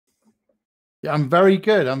Yeah, I'm very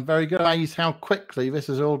good. I'm very good. Amazed how quickly this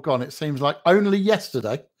has all gone. It seems like only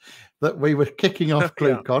yesterday that we were kicking off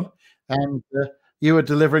Yeah. ClueCon, and you were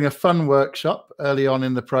delivering a fun workshop early on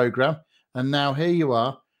in the program, and now here you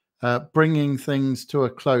are bringing things to a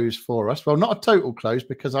close for us. Well, not a total close,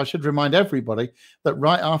 because I should remind everybody that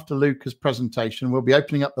right after Luca's presentation, we'll be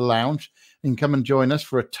opening up the lounge. You can come and join us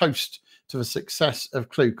for a toast to the success of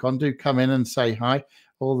ClueCon. Do come in and say hi.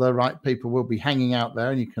 All the right people will be hanging out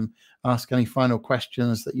there, and you can ask any final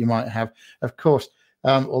questions that you might have. Of course,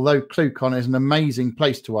 although ClueCon is an amazing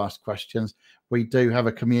place to ask questions, we do have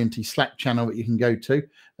a community Slack channel that you can go to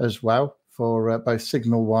as well for both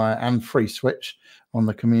SignalWire and FreeSWITCH on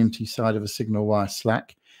the community side of the SignalWire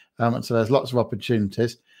Slack. And so there's lots of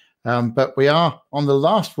opportunities. But we are on the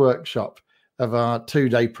last workshop of our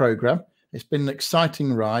 2-day program. It's been an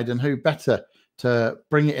exciting ride, and who better to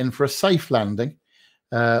bring it in for a safe landing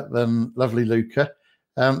than lovely Luca.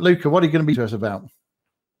 Luca, what are you going to be to us about?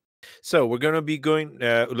 So we're going to be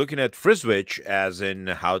looking at FreeSWITCH, as in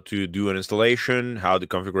how to do an installation, how the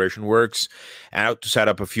configuration works, and how to set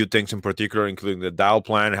up a few things in particular, including the dial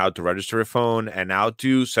plan, how to register a phone, and how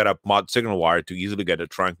to set up mod SignalWire to easily get a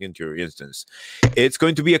trunk into your instance. It's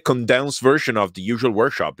going to be a condensed version of the usual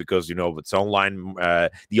workshop because, you know, it's online.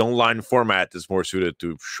 The online format is more suited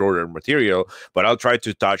to shorter material, but I'll try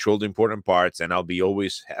to touch all the important parts, and I'll be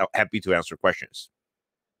always happy to answer questions.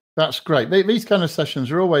 That's great. These kind of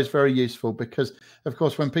sessions are always very useful because, of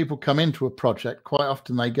course, when people come into a project, quite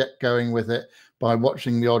often they get going with it by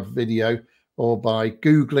watching the odd video or by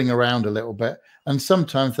Googling around a little bit. And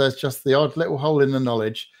sometimes there's just the odd little hole in the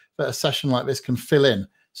knowledge that a session like this can fill in.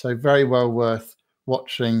 So very well worth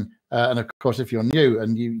watching. And of course, if you're new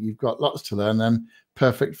and you've got lots to learn, then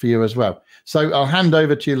perfect for you as well. So I'll hand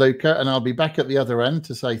over to you, Luca, and I'll be back at the other end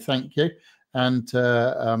to say thank you and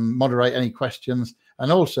moderate any questions.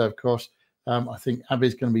 And also, of course, I think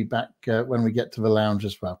Abby's going to be back when we get to the lounge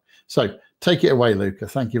as well. So take it away, Luca.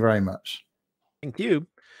 Thank you very much. Thank you.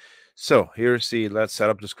 So let's set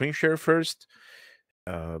up the screen share first.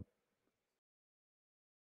 I'll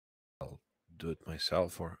do it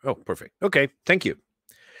myself oh, perfect. Okay, thank you.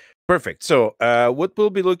 Perfect. So what we'll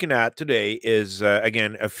be looking at today is,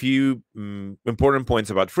 again, a few important points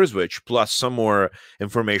about FreeSWITCH, plus some more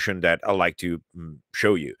information that I'd like to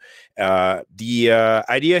show you. The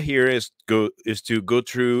idea here is to go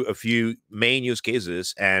through a few main use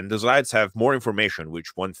cases, and the slides have more information,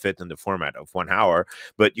 which won't fit in the format of 1 hour,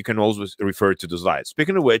 but you can always refer to the slides.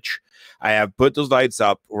 Speaking of which, I have put the slides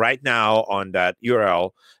up right now on that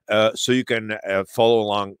URL, so you can follow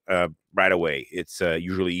along right away. It's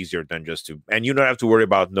usually easier than just to, and you don't have to worry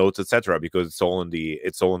about notes, etc., because it's all in the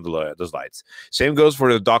slides. Same goes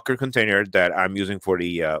for the Docker container that I'm using for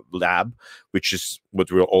the lab, which is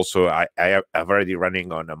what we'll also I have already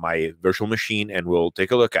running on my virtual machine, and we'll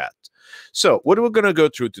take a look at. So what we're going to go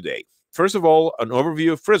through today. First of all, an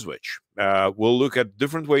overview of FreeSWITCH. We'll look at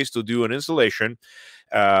different ways to do an installation.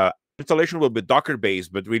 Installation will be Docker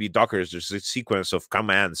based, but really Docker is just a sequence of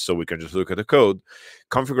commands, so we can just look at the code.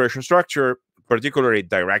 Configuration structure, particularly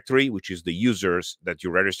directory, which is the users that you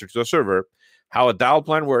register to the server. How a dial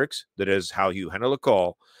plan works, that is how you handle a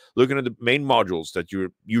call. Looking at the main modules that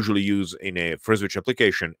you usually use in a FreeSWITCH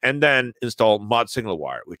application, and then install mod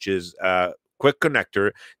SignalWire, which is a quick connector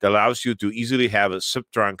that allows you to easily have a SIP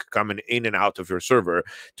trunk coming in and out of your server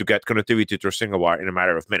to get connectivity to your SignalWire in a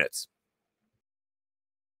matter of minutes.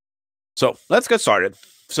 So let's get started.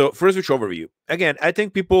 So FreeSWITCH overview. Again, I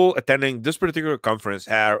think people attending this particular conference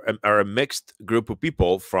are a mixed group of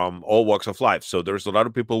people from all walks of life. So there's a lot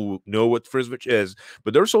of people who know what FreeSWITCH is,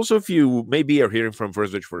 but there's also a few who maybe are hearing from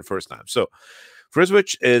FreeSWITCH for the first time. So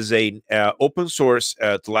FreeSWITCH is a open source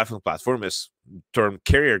telephony platform, is termed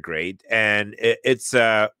carrier grade, and it's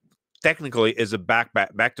technically is a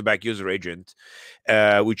back-to-back user agent,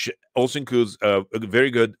 which also includes a very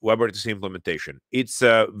good WebRTC implementation. It's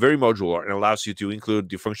very modular and allows you to include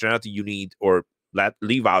the functionality you need or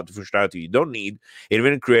leave out the functionality you don't need, and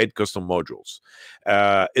even create custom modules.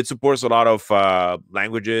 It supports a lot of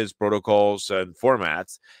languages, protocols, and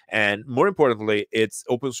formats. And more importantly, it's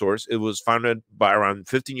open source. It was founded by around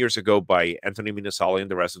 15 years ago by Anthony Minasali and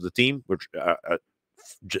the rest of the team, which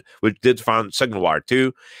did found SignalWire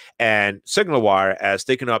too, and SignalWire has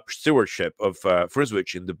taken up stewardship of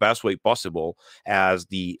FreeSWITCH in the best way possible. As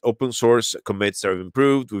the open source commits have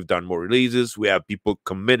improved, we've done more releases, we have people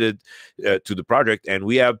committed to the project, and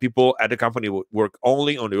we have people at the company who work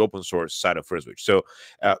only on the open source side of FreeSWITCH. So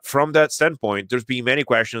from that standpoint, there's been many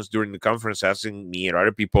questions during the conference asking me and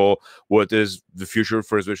other people, what is the future of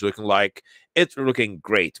FreeSWITCH looking like? It's looking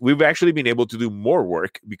great. We've actually been able to do more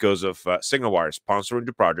work because of SignalWire sponsoring sponsoring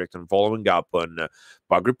the project and following up on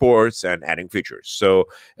bug reports and adding features. So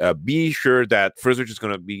be sure that FreeSWITCH is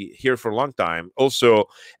going to be here for a long time. Also,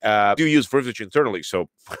 do use FreeSWITCH internally, so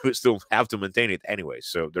we still have to maintain it anyway.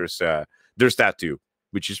 So there's that too,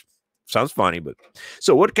 which is sounds funny, but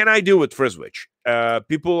so what can I do with FreeSWITCH?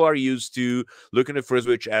 People are used to looking at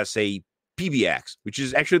FreeSWITCH as a PBX, which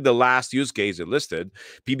is actually the last use case it listed.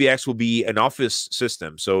 PBX will be an office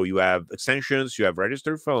system. So you have extensions, you have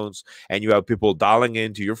registered phones, and you have people dialing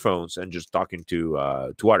into your phones and just talking to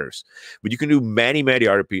others. But you can do many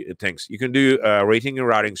other things. You can do rating and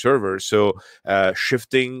routing servers. So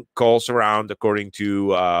shifting calls around according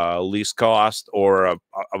to least cost or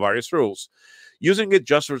various rules. Using it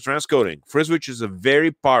just for transcoding. FreeSWITCH is a very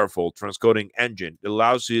powerful transcoding engine. It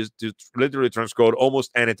allows you to literally transcode almost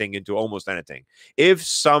anything into almost anything. If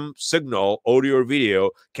some signal, audio or video,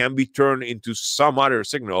 can be turned into some other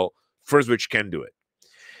signal, FreeSWITCH can do it.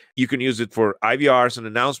 You can use it for IVRs and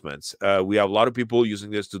announcements. We have a lot of people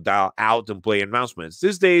using this to dial out and play announcements.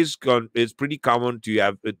 These days, it's pretty common to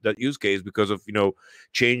have that use case because of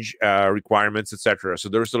change requirements, etc. So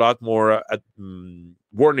there's a lot more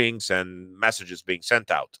warnings and messages being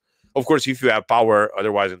sent out. Of course, if you have power,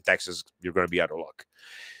 otherwise in Texas, you're going to be out of luck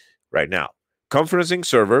right now. Conferencing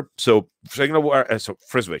server. So SignalWire, so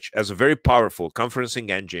FreeSWITCH has a very powerful conferencing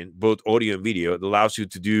engine, both audio and video. It allows you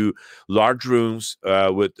to do large rooms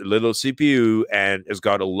with little CPU, and it's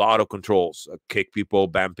got a lot of controls: kick people,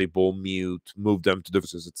 ban people, mute, move them to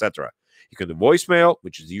devices, etc. You can do voicemail,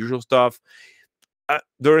 which is the usual stuff.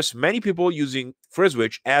 There's many people using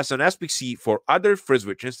FreeSWITCH as an SBC for other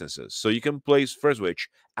FreeSWITCH instances. So you can place FreeSWITCH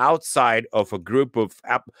outside of a group of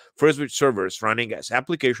FreeSWITCH servers running as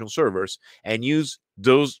application servers and use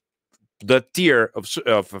the tier of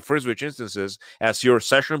FreeSWITCH instances as your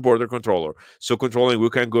session border controller. So controlling who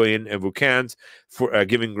can go in and who can't, for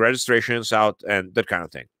giving registrations out and that kind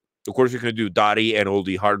of thing. Of course, you can do DOTI and all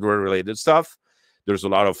the hardware related stuff. There's a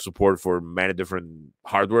lot of support for many different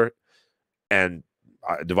hardware and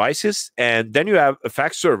devices. And then you have a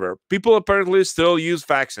fax server. People apparently still use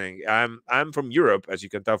faxing. I'm from Europe, as you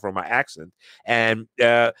can tell from my accent, and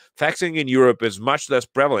faxing in Europe is much less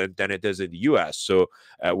prevalent than it is in the US. So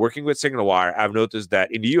working with SignalWire, I've noticed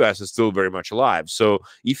that in the US it's still very much alive. So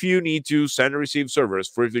if you need to send and receive servers,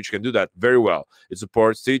 FreeSWITCH can do that very well. It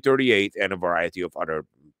supports 338 and a variety of other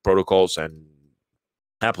protocols and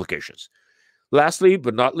applications. Lastly,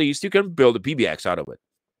 but not least, you can build a PBX out of it,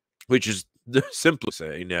 which is the simplest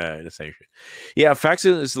in essentially. Yeah,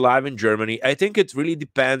 faxing is live in Germany. I think it really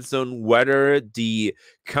depends on whether the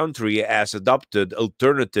country has adopted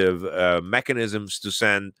alternative mechanisms to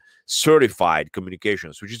send certified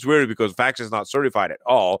communications, which is weird because fax is not certified at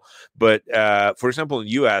all. But for example, in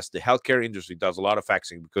the US, the healthcare industry does a lot of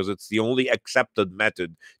faxing because it's the only accepted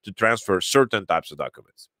method to transfer certain types of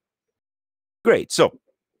documents. Great. So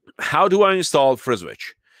how do I install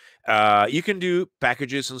FreeSWITCH? You can do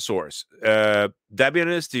packages and source.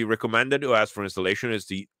 Debian is the recommended OS for installation, is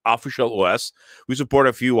the official OS. We support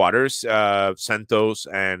a few others, CentOS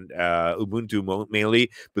and Ubuntu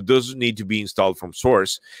mainly, but those need to be installed from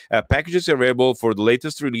source. Packages are available for the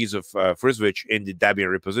latest release of FreeSWITCH in the Debian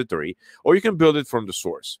repository, or you can build it from the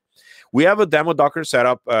source. We have a demo Docker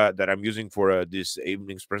setup that I'm using for this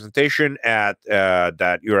evening's presentation at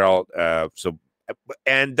that URL.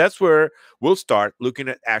 And that's where we'll start looking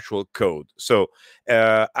at actual code. So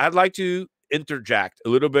I'd like to interject a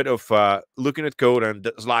little bit of looking at code and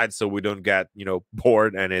the slides so we don't get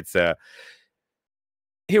bored. And it's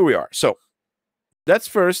here we are. So let's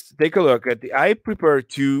first take a look at I prepared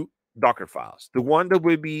two Docker files. The one that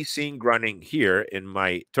we'll be seeing running here in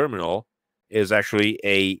my terminal is actually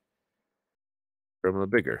a terminal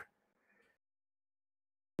bigger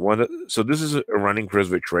one. So this is a running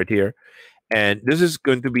FreeSWITCH right here. And this is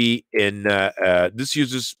going to be in, this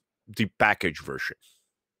uses the package version.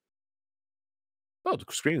 Oh, the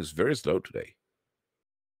screen is very slow today.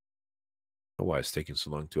 Oh, why it's taking so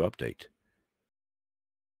long to update?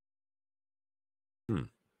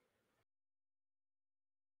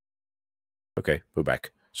 Okay, go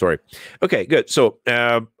back. Sorry. Okay, good. So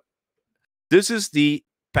this is the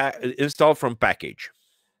install from package.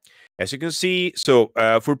 As you can see, so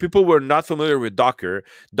for people who are not familiar with Docker,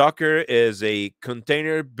 Docker is a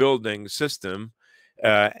container building system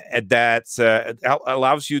that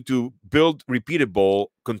allows you to build repeatable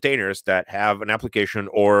containers that have an application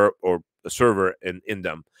or a server in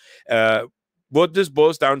them. What this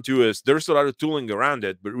boils down to is there's a lot of tooling around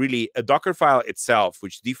it, but really a Docker file itself,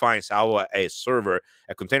 which defines how a server,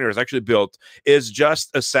 a container is actually built, is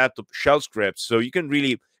just a set of shell scripts. So you can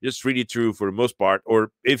really just read it through for the most part.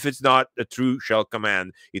 Or if it's not a true shell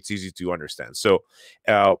command, it's easy to understand. So,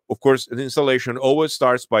 of course, the installation always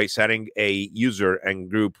starts by setting a user and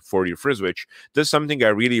group for your FreeSWITCH. This is something I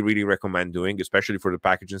really, really recommend doing, especially for the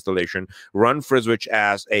package installation. Run FreeSWITCH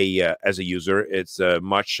as a user. It's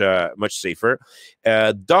much safer.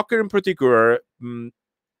 Docker in particular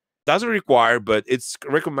doesn't require, but it's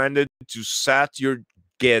recommended to set your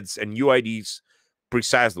GIDs and UIDs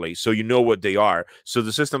precisely so you know what they are, so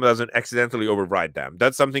the system doesn't accidentally override them.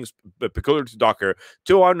 That's something peculiar to Docker.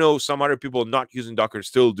 Though I know some other people not using Docker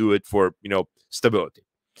still do it for, you know, stability.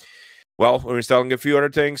 Well, we're installing a few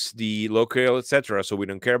other things, the locale, etc., so we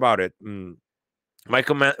don't care about it. My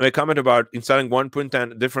comment about installing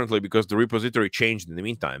 1.10 differently because the repository changed in the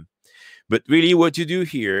meantime. But really what you do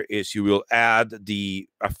here is you will add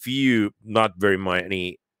a few, not very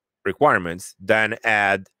many requirements, then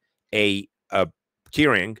add a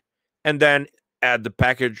keyring, and then add the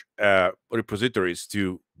package repositories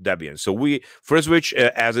to Debian. So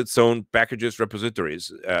FreeSWITCH has its own packages repositories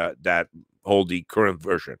that hold the current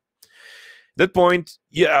version. That point,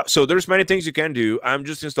 yeah, so there's many things you can do. I'm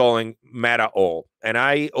just installing Meta All, and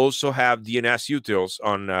I also have DNS utils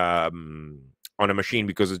on a machine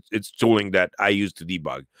because it's tooling that I use to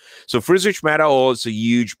debug. So FreeSWITCH Meta All is a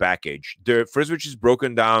huge package. The FreeSWITCH is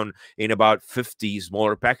broken down in about 50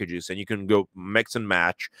 smaller packages, and you can go mix and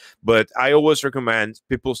match. But I always recommend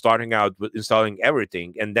people starting out with installing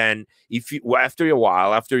everything, and then after a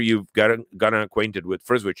while, after you've gotten acquainted with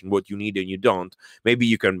FreeSWITCH and what you need and you don't, maybe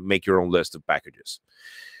you can make your own list of packages.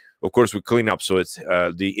 Of course, we clean up so it's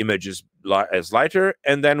the image is lighter,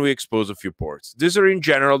 and then we expose a few ports. These are in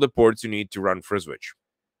general the ports you need to run FreeSWITCH.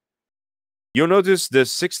 You'll notice the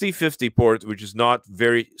 6050 port, which is not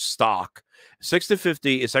very stock.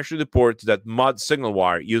 6050 is actually the port that mod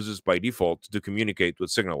SignalWire uses by default to communicate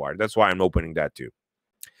with SignalWire. That's why I'm opening that too.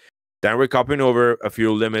 Then we're copying over a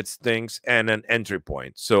few limits things and an entry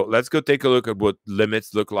point. So let's go take a look at what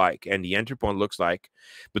limits look like and the entry point looks like.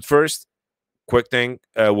 But first, quick thing,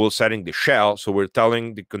 we're setting the shell. So we're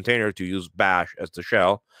telling the container to use bash as the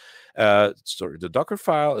shell. So the Docker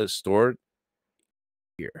file is stored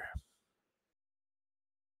here.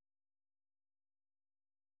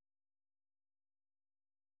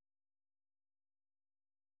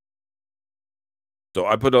 So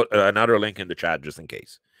I put another link in the chat just in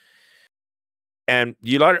case. And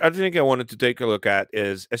the other thing I wanted to take a look at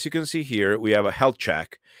is, as you can see here, we have a health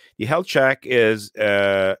check. The health check is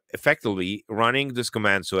effectively running this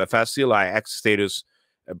command. So fscli x status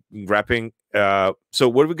wrapping. So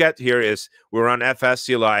what we get here is we run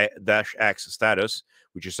fscli-x status,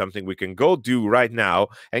 which is something we can go do right now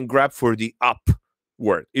and grab for the up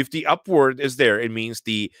word. If the up word is there, it means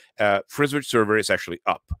the FreeSWITCH server is actually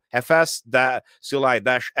up. fscli-x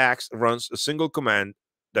runs a single command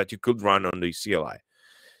that you could run on the CLI.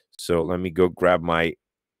 So let me go grab my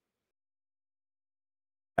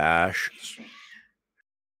bash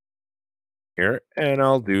here, and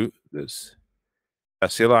I'll do this.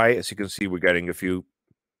 CLI, as you can see, we're getting a few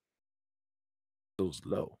those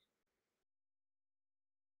low.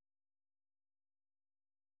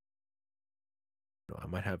 No, I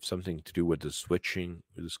might have something to do with the switching,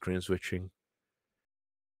 with the screen switching.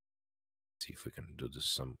 Let's see if we can do this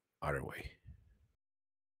some other way.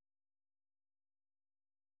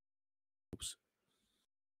 Oops.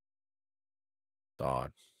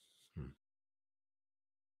 Odd.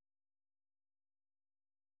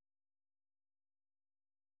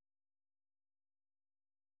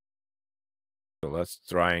 So let's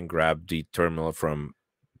try and grab the terminal from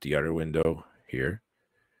the other window here.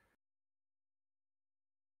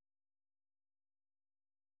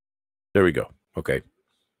 There we go. Okay.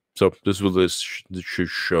 So this should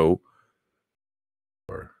show.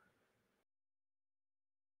 Or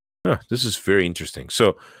this is very interesting.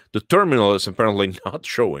 So the terminal is apparently not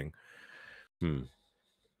showing. Let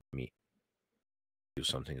me do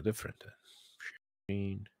something different.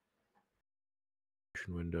 Screen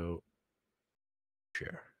window.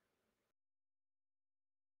 Share.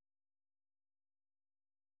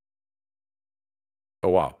 Oh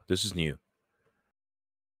wow, this is new.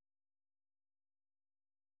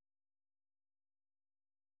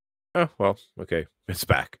 Oh well, okay, it's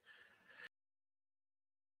back.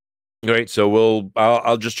 Great, so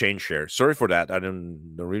I'll just change share. Sorry for that. I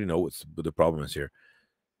don't really know what the problem is here.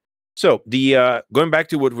 So the going back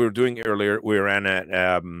to what we were doing earlier, we ran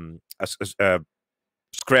a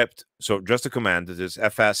script, so just a command that is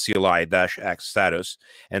fscli-x status,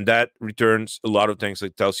 and that returns a lot of things.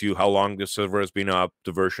 It tells you how long the server has been up,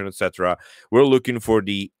 the version, etc. We're looking for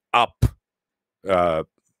the up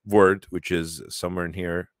word, which is somewhere in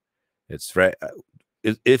here. It's right.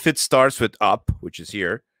 if it starts with up, which is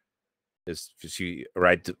here, is you see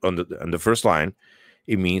right on the first line,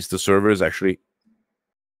 it means the server is actually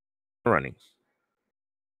running.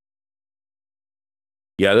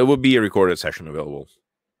 Yeah, there will be a recorded session available,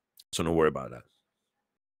 so don't worry about that.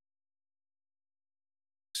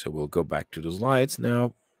 So we'll go back to the slides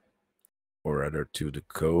now, or rather to the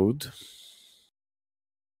code.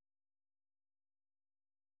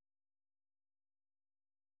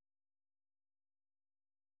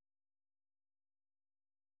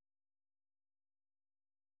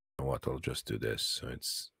 What, I'll just do this so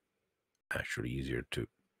it's actually easier to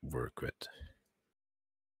work with.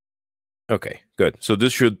 Okay, good. So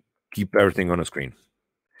this should keep everything on the screen.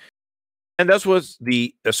 And that was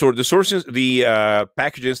the sources. The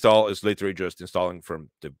package install is literally just installing from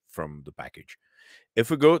the package. If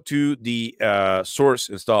we go to the source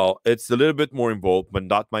install, it's a little bit more involved, but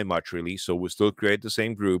not by much really. So we still create the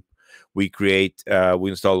same group. We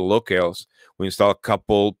install the locales. We install a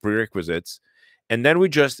couple prerequisites, and then we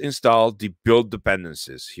just install the build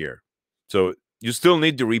dependencies here. So you still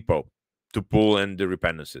need the repo to pull in the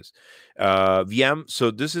dependencies. VM.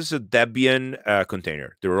 So this is a Debian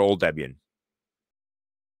container. They're all Debian,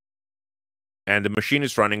 and the machine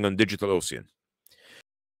is running on DigitalOcean.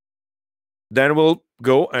 Then we'll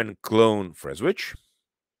go and clone FreeSWITCH,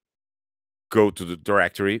 go to the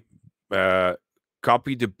directory,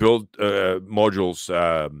 copy the build modules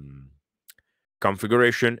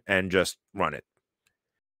configuration, and just run it.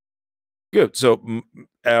 Good. So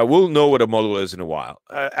we'll know what a module is in a while.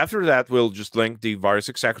 After that, we'll just link the various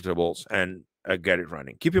executables and get it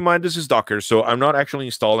running. Keep in mind, this is Docker, so I'm not actually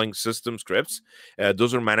installing system scripts.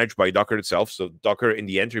 Those are managed by Docker itself. So Docker in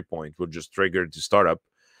the entry point will just trigger the startup,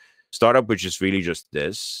 which is really just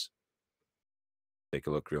this. Take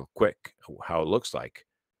a look real quick how it looks like.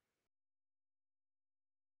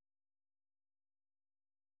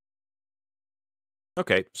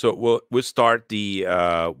 Okay, so we'll start the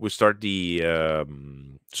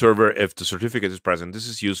server if the certificate is present. This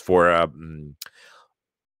is used for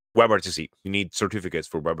WebRTC. You need certificates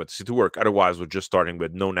for WebRTC to work. Otherwise, we're just starting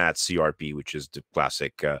with no-nat CRP, which is the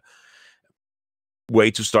classic way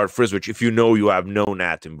to start FreeSWITCH if you know you have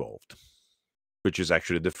no-nat involved, which is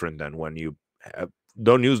actually different than when you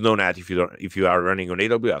don't use no-nat if you are running on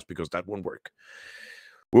AWS, because that won't work.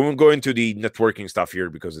 We won't go into the networking stuff here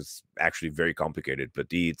because it's actually very complicated. But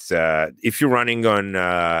it's if you're running on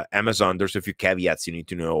Amazon, there's a few caveats you need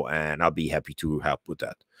to know, and I'll be happy to help with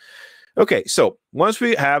that. Okay, so once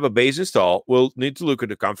we have a base install, we'll need to look at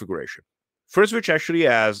the configuration. FreeSWITCH actually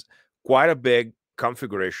has quite a big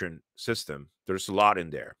configuration system. There's a lot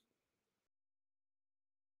in there.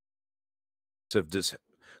 So if this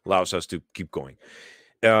allows us to keep going.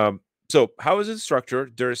 So how is it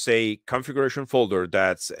structured? There's a configuration folder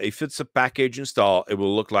that's, if it's a package install, it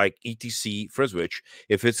will look like etc FreeSWITCH.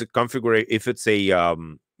 If it's a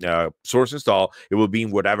source install, it will be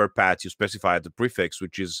in whatever path you specify at the prefix,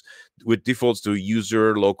 which defaults to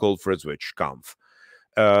user local FreeSWITCH conf.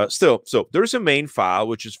 So there's a main file,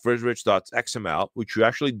 which is FreeSWITCH.xml, which you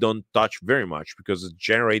actually don't touch very much because it's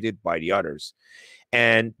generated by the others.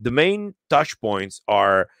 And the main touch points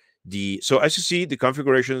are so as you see, the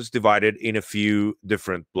configuration is divided in a few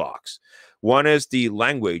different blocks. One is the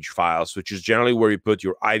language files, which is generally where you put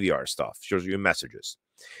your IVR stuff, shows your messages.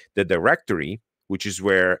 The directory, which is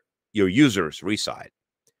where your users reside.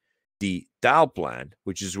 The dial plan,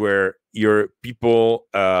 which is where your people,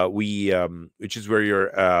 which is where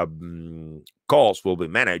your calls will be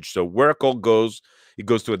managed. So where a call goes, it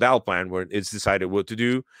goes to a dial plan where it's decided what to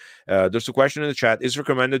do. There's a question in the chat: is it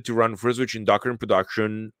recommended to run FreeSWITCH in Docker in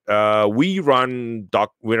production? We run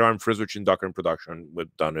FreeSWITCH in Docker in production.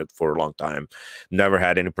 We've done it for a long time. Never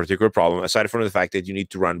had any particular problem, aside from the fact that you need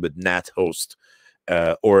to run with NAT host,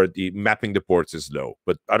 or the mapping the ports is low.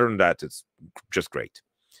 But other than that, it's just great.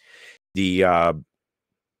 Then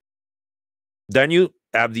you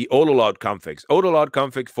have the autoload configs. Autoload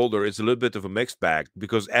config folder is a little bit of a mixed bag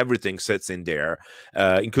because everything sits in there,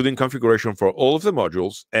 including configuration for all of the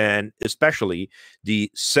modules, and especially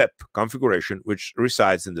the SIP configuration, which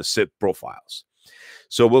resides in the SIP profiles.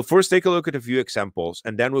 So we'll first take a look at a few examples,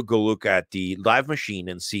 and then we'll go look at the live machine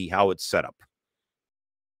and see how it's set up.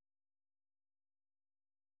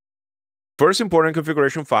 First important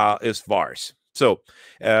configuration file is vars. So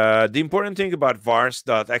the important thing about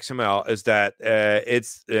vars.xml is that it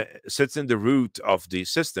sits in the root of the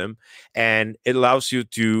system, and it allows you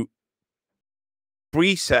to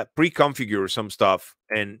pre-configure some stuff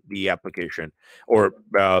in the application or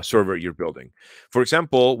server you're building. For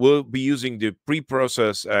example, we'll be using the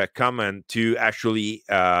pre-process command to actually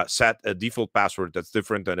set a default password that's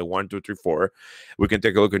different than the 1234. We can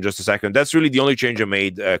take a look in just a second. That's really the only change I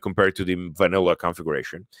made compared to the vanilla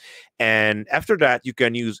configuration. And after that, you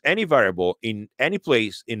can use any variable in any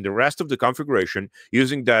place in the rest of the configuration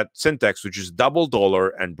using that syntax, which is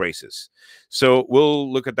 $$ and braces. So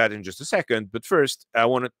we'll look at that in just a second. But first, I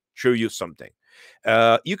want to show you something.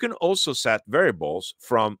 You can also set variables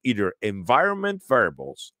from either environment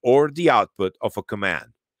variables or the output of a command.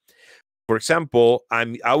 For example,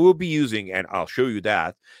 I will be using, and I'll show you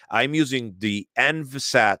that, I'm using the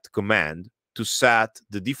envset command to set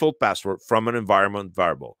the default password from an environment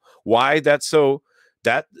variable. Why that's so?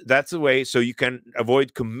 That's the way so you can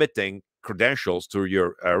avoid committing credentials to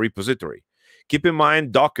your repository. Keep in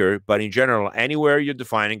mind Docker, but in general, anywhere you're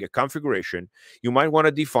defining a configuration, you might want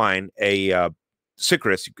to define a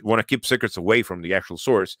secrets. You want to keep secrets away from the actual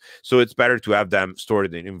source, so it's better to have them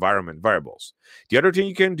stored in environment variables. The other thing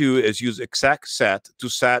you can do is use execset to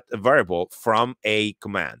set a variable from a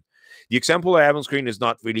command. The example I have on screen is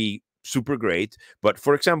not really super great, but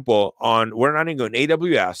for example, we're running on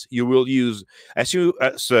AWS, you will use, as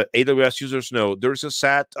AWS users know, there's a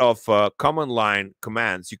set of command line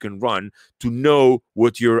commands you can run to know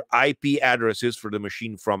what your IP address is for the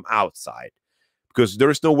machine from outside, because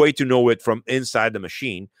there's no way to know it from inside the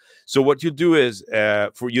machine. So what you do is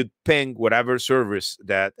you ping whatever service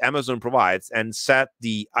that Amazon provides and set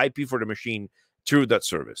the IP for the machine through that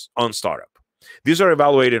service on startup. These are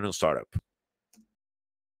evaluated on startup.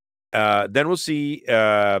 Then we'll see.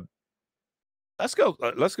 Let's go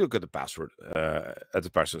look at the password at the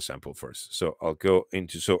password sample first. So I'll go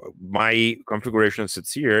into, so my configuration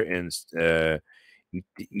sits here in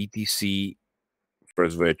etc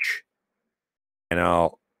FreeSWITCH, and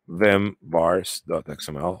I'll vim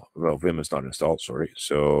vars.xml. Well, vim is not installed, sorry.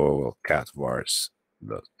 So cat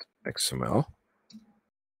vars.xml.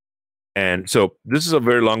 And so this is a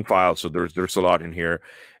very long file, so there's a lot in here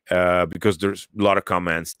because there's a lot of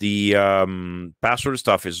comments. The password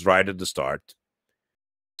stuff is right at the start.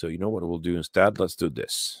 So you know what we'll do instead? Let's do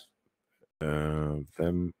this.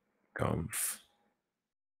 Vim conf.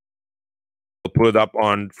 I'll put it up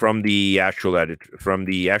from the actual edit, from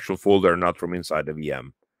the actual folder, not from inside the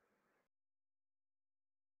VM.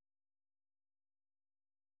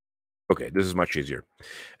 Okay, this is much easier.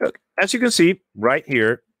 As you can see right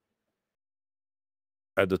here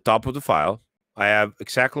at the top of the file, I have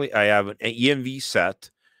an env set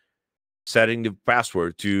setting the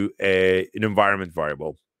password to an environment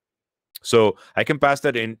variable. So I can pass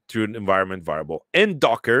that into an environment variable. In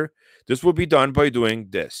Docker, this will be done by doing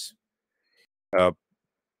this. In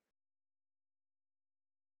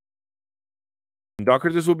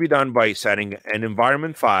Docker, this will be done by setting an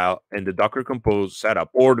environment file in the Docker Compose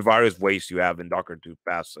setup, or the various ways you have in Docker to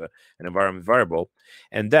pass an environment variable.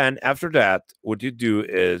 And then after that, what you do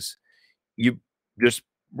is you just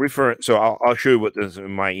refer. So I'll show you what this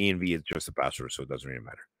in my env is just a password, so it doesn't really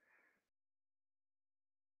matter.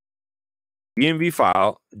 The env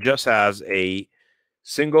file just has a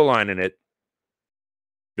single line in it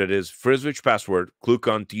that is FreeSWITCH password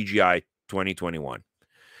ClueCon TGI2021.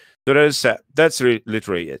 So that's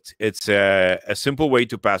literally it. It's a simple way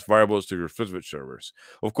to pass variables to your FreeSWITCH servers.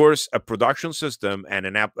 Of course, a production system and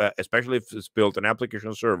an app, especially if it's built an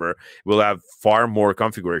application server, will have far more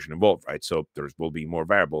configuration involved, right? So there will be more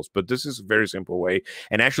variables. But this is a very simple way,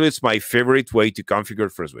 and actually, it's my favorite way to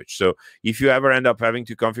configure FreeSWITCH. So if you ever end up having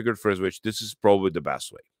to configure FreeSWITCH, this is probably the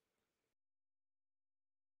best way.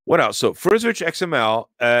 What else? So FreeSWITCH XML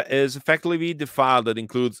is effectively the file that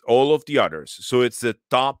includes all of the others. So it's the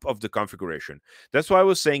top of the configuration. That's why I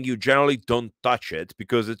was saying you generally don't touch it,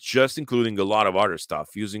 because it's just including a lot of other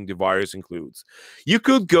stuff using the various includes. You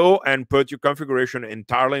could go and put your configuration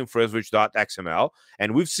entirely in FreeSWITCH.xml,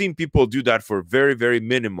 and we've seen people do that for very, very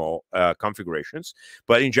minimal configurations.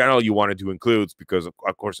 But in general, you want to do includes because, of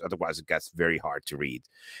course, otherwise it gets very hard to read.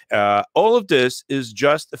 All of this is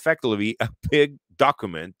just effectively a big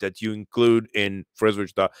document that you include in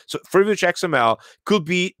FreeSWITCH. So FreeSWITCH XML could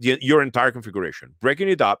be your entire configuration. Breaking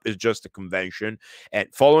it up is just a convention, and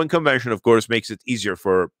following convention, of course, makes it easier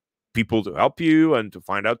for people to help you and to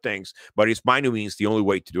find out things, but it's by no means the only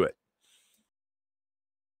way to do it.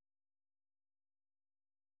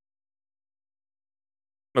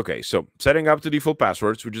 Okay, so setting up the default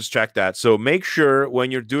passwords, we just checked that. So make sure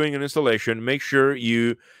when you're doing an installation, make sure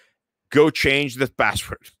you go change the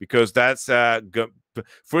password, because that's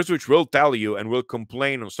FreeSWITCH will tell you and will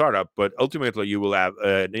complain on startup, but ultimately you will have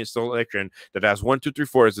an installation that has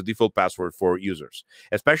 1234 as the default password for users.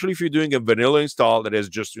 Especially if you're doing a vanilla install that is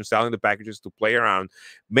just installing the packages to play around,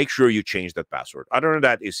 make sure you change that password. Other than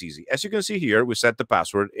that, it's easy. As you can see here, we set the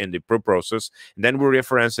password in the pro process, and then we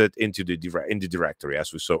reference it into the directory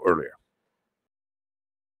as we saw earlier.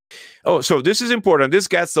 Oh, so this is important. This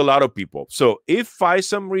gets a lot of people. So if by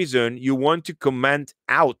some reason you want to comment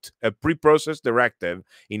out a preprocessed directive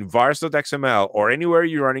in vars.xml or anywhere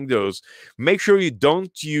you're running those, make sure you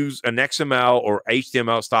don't use an XML or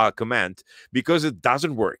HTML style comment because it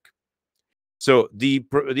doesn't work. So the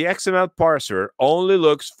XML parser only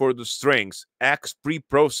looks for the strings X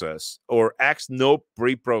preprocess or X no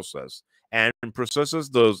preprocess and processes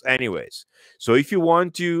those anyways. So if you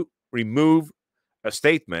want to remove a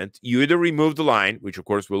statement, you either remove the line, which of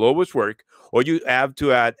course will always work, or you have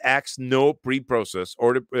to add X no pre-process,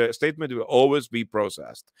 or the statement will always be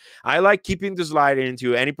processed. I like keeping this line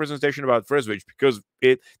into any presentation about FreeSWITCH because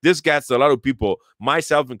this gets a lot of people,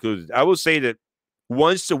 myself included. I will say that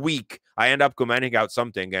once a week I end up commenting out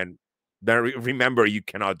something, and then remember you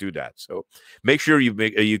cannot do that. So make sure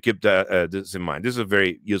you keep this in mind. This is a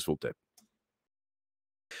very useful tip.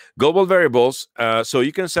 Global variables. So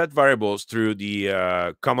you can set variables through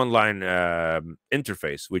the command line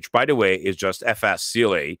interface, which, by the way, is just fs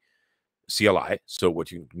CLI. So what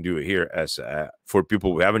you can do here, as for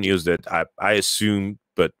people who haven't used it, I assume,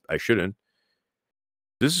 but I shouldn't.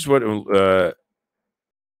 This is what we're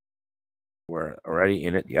already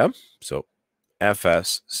in it. Yeah. So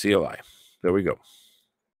fs CLI. There we go.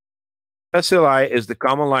 SLI is the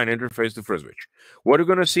command line interface to FreeSWITCH. What we're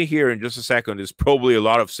going to see here in just a second is probably a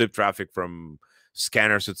lot of SIP traffic from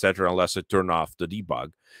scanners, etc., unless I turn off the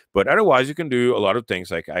debug. But otherwise, you can do a lot of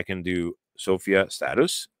things. Like I can do Sophia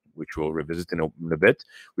status, which we'll revisit in a bit,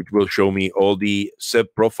 which will show me all the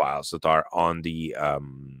SIP profiles that are on the.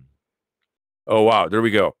 Oh wow! There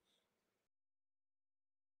we go.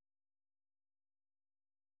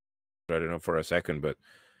 I don't know for a second, but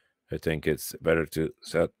I think it's better to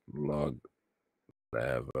set log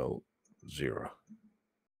level 0.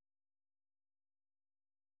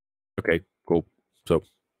 Okay, cool. So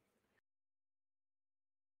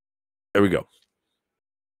there we go.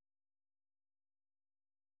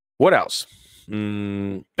 What else?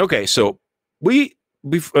 Okay, so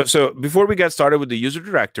before we get started with the user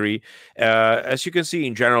directory, as you can see,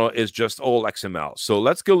 in general, is just all XML. So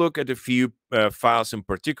let's go look at a few files in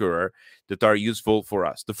particular that are useful for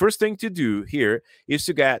us. The first thing to do here is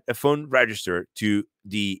to get a phone register to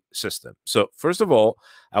the system. So first of all,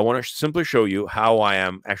 I want to simply show you how I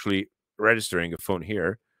am actually registering a phone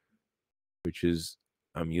here, which is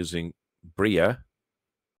I'm using Bria.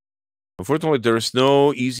 Unfortunately, there is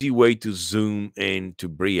no easy way to zoom into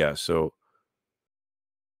Bria, so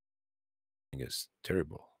I think it's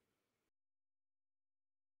terrible.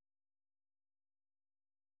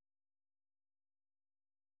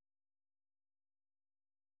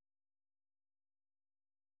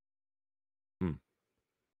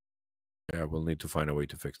 Yeah, we'll need to find a way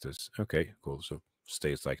to fix this. Okay, cool. So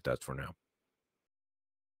stays like that for now.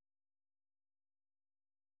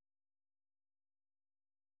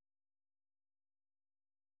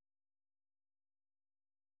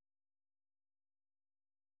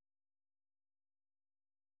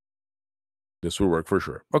 This will work for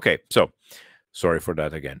sure. Okay, so sorry for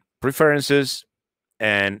that again. Preferences,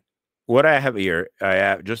 and what I have here,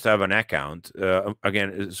 just have an account.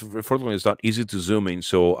 Again, unfortunately, it's not easy to zoom in,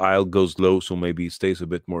 so I'll go slow, so maybe it stays a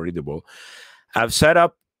bit more readable. I've set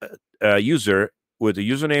up a user with a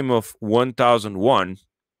username of 1001,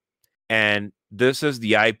 and this is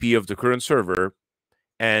the IP of the current server.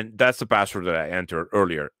 And that's the password that I entered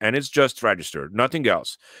earlier. And it's just registered, nothing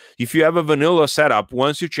else. If you have a vanilla setup,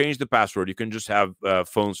 once you change the password, you can just have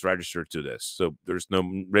phones registered to this. So there's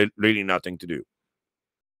really nothing to do.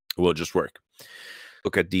 It will just work.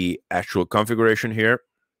 Look at the actual configuration here.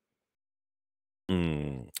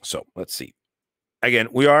 So let's see. Again,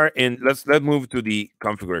 we are in, let's move to the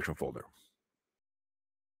configuration folder.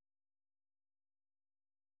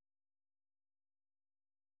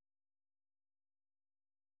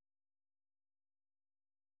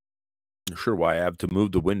 Not sure why I have to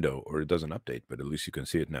move the window or it doesn't update, but at least you can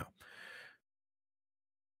see it now.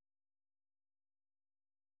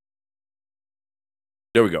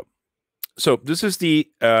 There we go. So this is the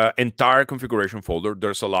entire configuration folder.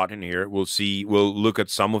 There's a lot in here. We'll look at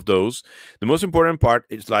some of those. The most important part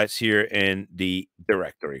lies here in the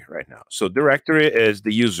directory right now. So directory is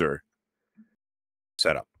the user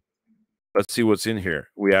setup. Let's see what's in here.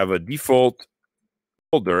 We have a default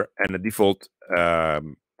folder and a default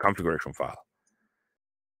configuration file.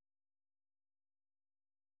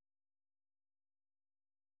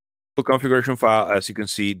 configuration file, as you can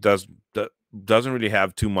see, doesn't really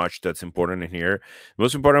have too much that's important in here. The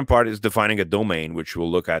most important part is defining a domain, which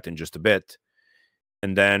we'll look at in just a bit.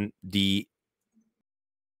 And then the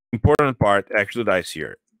important part actually lies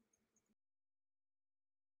here.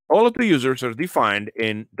 All of the users are defined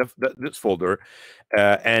in this folder.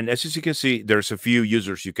 And as you can see, there's a few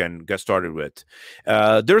users you can get started with.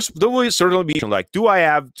 There will certainly be like, do I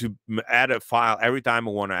have to add a file every time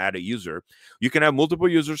I want to add a user? You can have multiple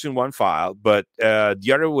users in one file, but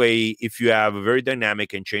the other way, if you have a very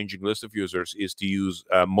dynamic and changing list of users, is to use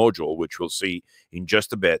a module, which we'll see in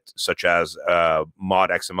just a bit, such as mod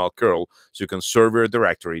XML curl, so you can serve your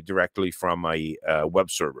directory directly from a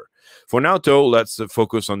web server. For now, though, let's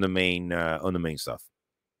focus on the main stuff,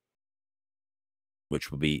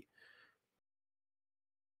 which will be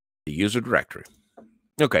the user directory.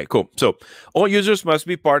 Okay, cool. So all users must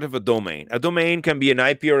be part of a domain. A domain can be an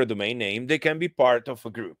IP or a domain name. They can be part of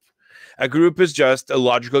a group. A group is just a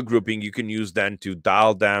logical grouping. You can use then to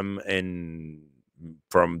dial them in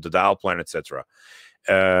from the dial plan, etc.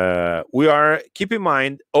 Keep in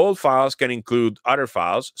mind, all files can include other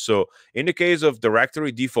files. So in the case of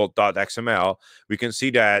directory default.xml, we can see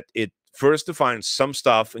that it first defines some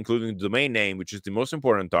stuff, including the domain name, which is the most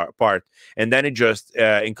important part, and then it just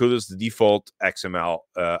includes the default XML,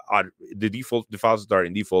 the files that are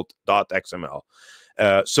in default.xml.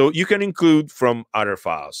 So you can include from other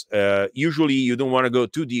files. Usually you don't want to go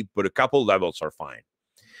too deep, but a couple levels are fine.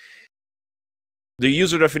 The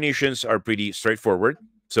user definitions are pretty straightforward.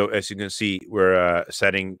 So as you can see, we're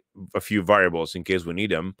setting a few variables in case we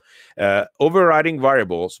need them. Overriding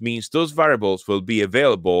variables means those variables will be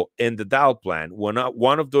available in the dial plan when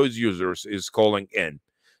one of those users is calling in.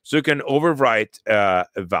 So you can overwrite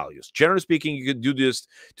values. Generally speaking, you can do this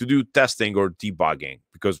to do testing or debugging,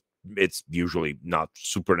 because it's usually not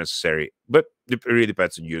super necessary, but it really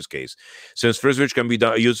depends on use case. Since FreeSWITCH can be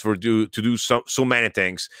used to do so many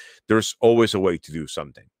things, there's always a way to do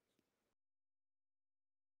something.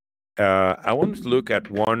 I want to look at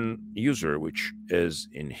one user, which is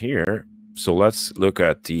in here. So let's look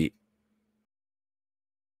at the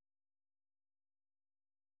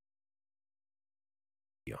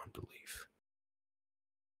beyond belief.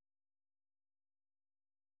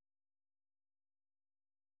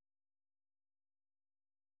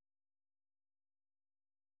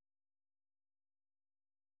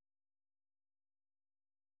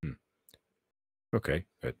 Okay,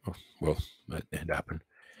 good. Oh, well, that happened.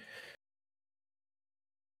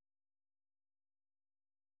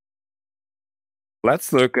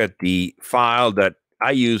 Let's look at the file that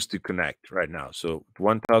I use to connect right now. So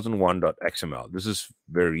 1001.xml. This is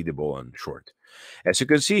very readable and short. As you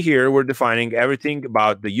can see here, we're defining everything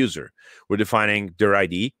about the user. We're defining their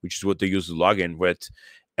ID, which is what they use to log in with,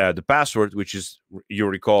 the password, which is, you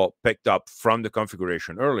recall, picked up from the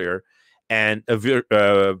configuration earlier, and a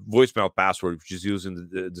voicemail password, which is used in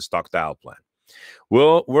the stock dial plan.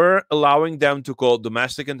 Well, we're allowing them to call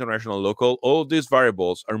domestic, international, local. All of these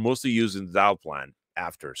variables are mostly used in the dial plan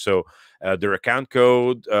after. So their account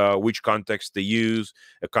code, which context they use,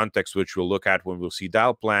 a context which we'll look at when we'll see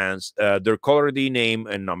dial plans, their caller ID name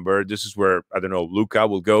and number. This is where, I don't know, Luca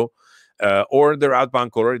will go. Or their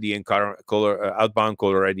outbound caller ID and outbound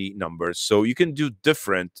caller ID numbers. So you can do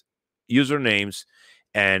different usernames.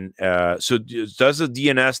 And so does the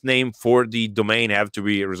DNS name for the domain have to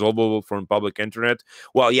be resolvable from public internet?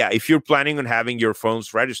 Well, yeah, if you're planning on having your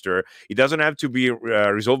phones register, it doesn't have to be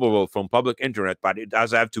resolvable from public internet, but it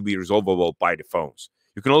does have to be resolvable by the phones.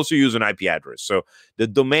 You can also use an IP address. So the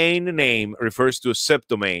domain name refers to a SIP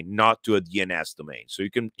domain, not to a DNS domain. So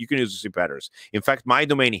you can use a SIP address. In fact, my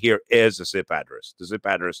domain here is a SIP address, the SIP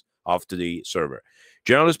address of the server.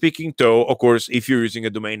 Generally speaking, though, of course, if you're using a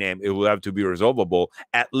domain name, it will have to be resolvable,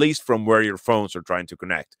 at least from where your phones are trying to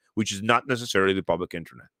connect, which is not necessarily the public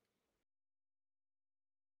internet.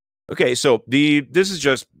 Okay, so this is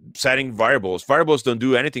just setting variables. Variables don't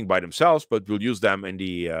do anything by themselves, but we'll use them in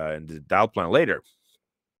the dial plan later.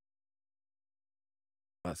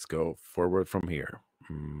 Let's go forward from here.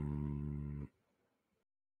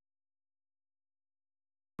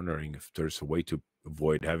 Wondering if there's a way to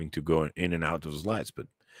avoid having to go in and out of the slides, but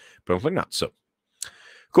probably not. So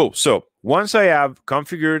cool. So once I have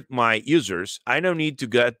configured my users, I now need to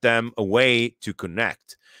get them a way to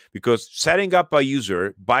connect, because setting up a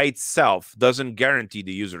user by itself doesn't guarantee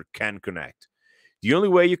the user can connect. The only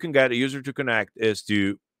way you can get a user to connect is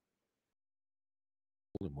to,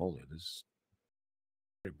 holy moly, this is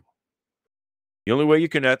terrible. The only way you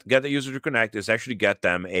can get the user to connect is actually get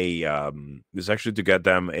them a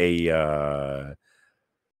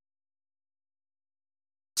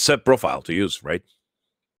SIP profile to use, right?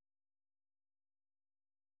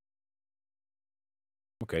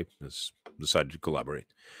 Okay, let's decide to collaborate.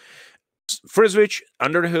 FreeSWITCH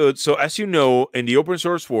under the hood. So as you know, in the open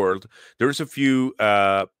source world, there's a few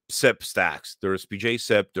SIP stacks. There's PJ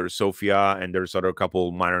SIP, there's Sophia, and there's other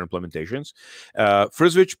couple minor implementations.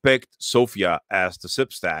 FreeSWITCH picked Sophia as the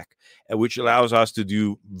SIP stack, which allows us to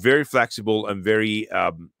do very flexible and very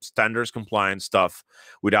standards compliant stuff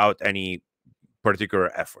without any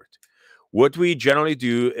particular effort. What we generally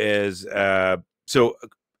do is so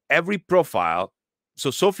every profile.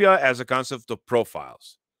 So Sophia as a concept of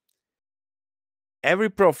profiles. Every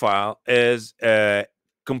profile is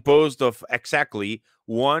composed of exactly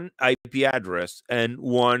one IP address and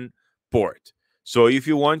one port. So if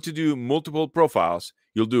you want to do multiple profiles,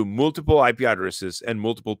 you'll do multiple IP addresses and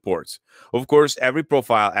multiple ports. Of course, every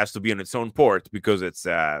profile has to be on its own port because it's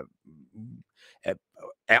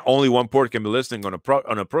only one port can be listening on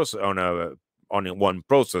one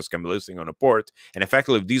process can be listening on a port, and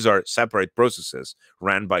effectively these are separate processes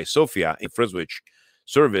ran by Sophia in FreeSWITCH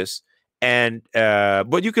service. And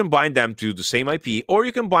but you can bind them to the same IP, or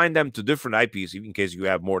you can bind them to different IPs in case you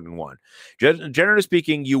have more than one. Generally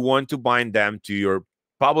speaking, you want to bind them to your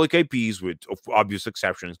public IPs, with obvious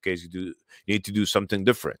exceptions in case you need to do something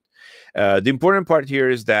different. The important part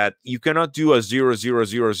here is that you cannot do a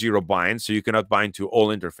 0000 bind, so you cannot bind to all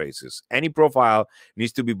interfaces. Any profile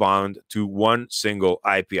needs to be bound to one single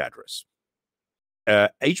IP address.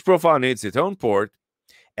 Each profile needs its own port.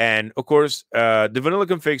 And of course, the vanilla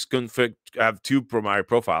config have two primary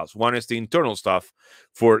profiles. One is the internal stuff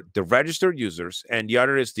for the registered users, and the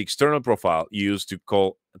other is the external profile used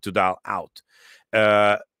to dial out.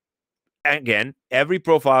 Again, every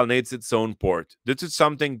profile needs its own port. This is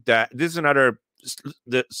another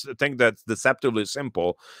thing that's deceptively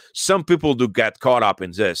simple. Some people do get caught up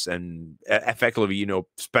in this and effectively,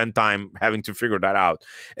 spend time having to figure that out.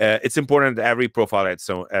 It's important that every profile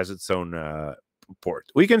has its own port.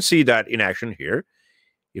 We can see that in action here.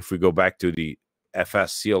 If we go back to the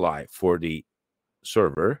FS CLI for the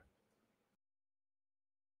server,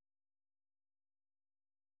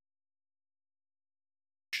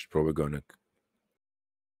 which is probably going to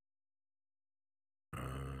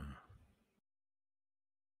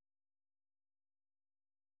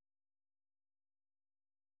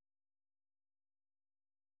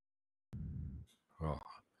well,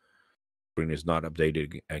 screen is not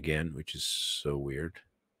updated again, which is so weird.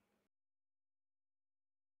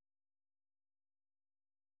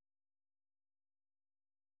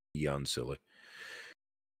 Beyond silly.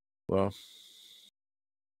 Well,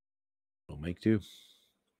 we'll make do.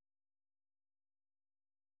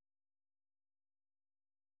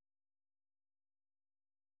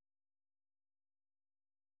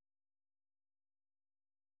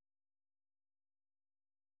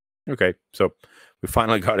 Okay, so we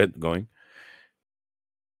finally got it going.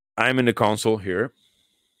 I'm in the console here,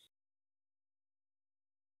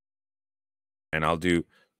 and I'll do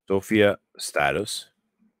Sophia status.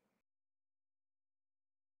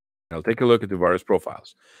 I'll take a look at the various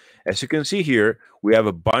profiles. As you can see here, we have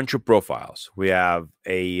a bunch of profiles. We have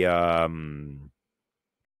a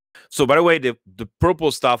so by the way, the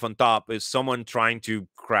purple stuff on top is someone trying to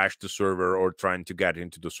crash the server or trying to get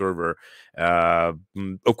into the server.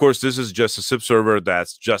 Of course, this is just a SIP server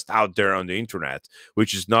that's just out there on the internet,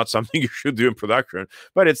 which is not something you should do in production,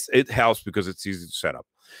 but it helps because it's easy to set up.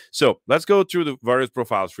 So let's go through the various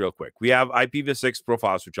profiles real quick. We have IPv6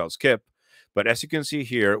 profiles, which I'll skip. But as you can see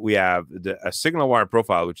here, we have a SignalWire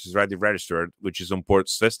profile, which is already registered, which is on port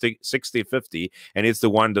 6050, and it's the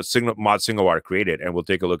one that SignalWire created, and we'll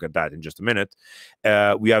take a look at that in just a minute.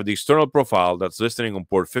 We have the external profile that's listening on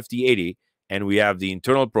port 5080, and we have the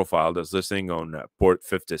internal profile that's listening on port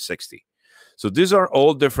 5060. So these are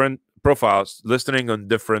all different profiles listening on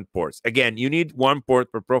different ports. Again, you need one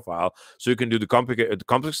port per profile, so you can do the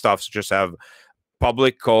complex stuff, such as have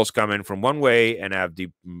public calls come in from one way and have the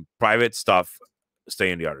private stuff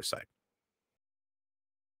stay on the other side.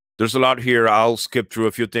 There's a lot here. I'll skip through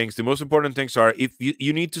a few things. The most important things are if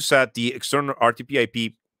you need to set the external RTP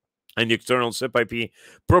IP and the external SIP IP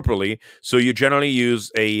properly. So you generally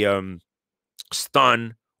use a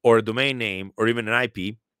stun or a domain name or even an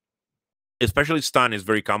IP. Especially stun is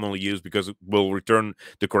very commonly used because it will return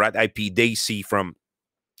the correct IP they see from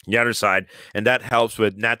the other side, and that helps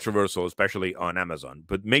with NAT traversal, especially on Amazon.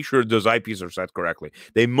 But make sure those IPs are set correctly.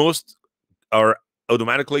 They most are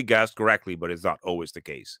automatically guessed correctly, but it's not always the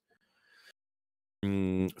case.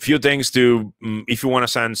 Few things to, if you want to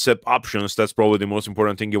send SIP options, that's probably the most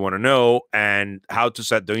important thing you want to know, and how to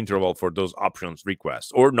set the interval for those options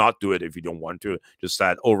requests, or not do it if you don't want to. Just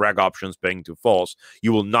set reg options paying to false.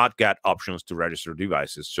 You will not get options to register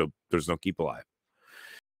devices, so there's no keep alive.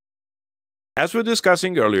 As we were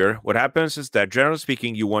discussing earlier, what happens is that generally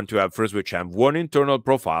speaking, you want to have FreeSWITCH have one internal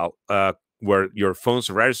profile where your phones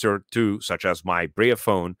are registered to, such as my Brea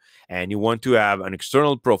phone, and you want to have an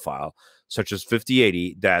external profile, such as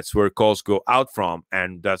 5080, that's where calls go out from,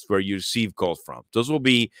 and that's where you receive calls from. Those will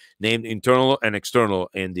be named internal and external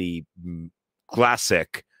in the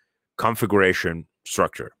classic configuration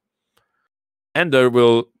structure. And there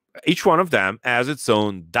will, each one of them has its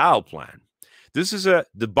own dial plan. This is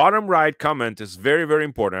the bottom right comment is very, very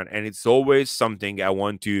important, and it's always something I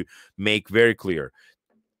want to make very clear.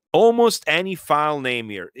 Almost any file name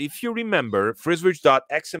here, if you remember,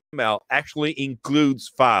 FreeSWITCH.xml actually includes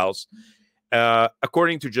files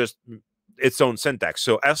according to just its own syntax.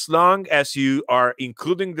 So as long as you are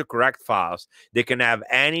including the correct files, they can have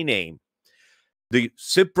any name. The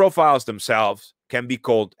zip profiles themselves can be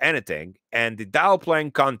called anything, and the dial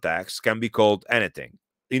plan contacts can be called anything.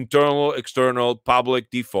 Internal, external, public,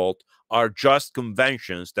 default are just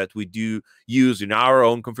conventions that we do use in our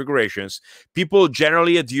own configurations. People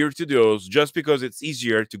generally adhere to those just because it's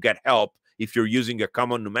easier to get help if you're using a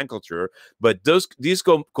common nomenclature, but these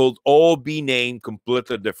could all be named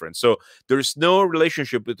completely different. So there's no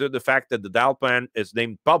relationship between the fact that the dial plan is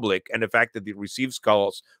named public and the fact that it receives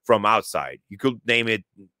calls from outside. You could name it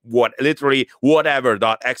literally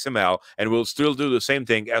whatever.xml, and we'll still do the same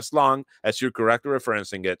thing as long as you're correctly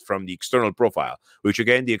referencing it from the external profile, which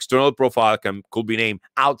again, the external profile could be named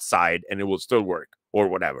outside and it will still work, or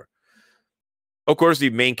whatever. Of course, the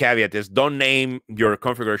main caveat is don't name your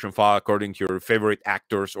configuration file according to your favorite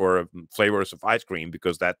actors or flavors of ice cream,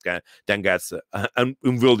 because that then gets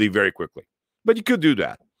unwieldy very quickly. But you could do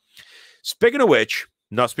that. Speaking of which,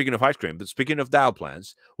 not speaking of ice cream, but speaking of dial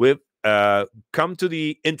plans, we've come to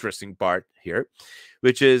the interesting part here,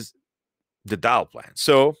 which is the dial plan.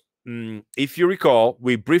 So if you recall,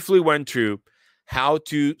 we briefly went through how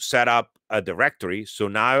to set up a directory. So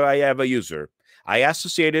now I have a user. I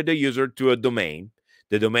associated the user to a domain.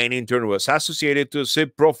 The domain in turn was associated to a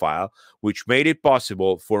zip profile, which made it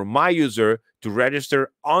possible for my user to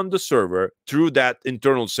register on the server through that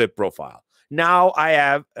internal zip profile. Now I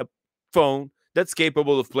have a phone that's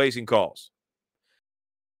capable of placing calls.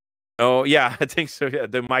 Oh, yeah, I think so. Yeah,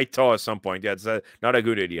 they might thaw at some point. Yeah, it's not a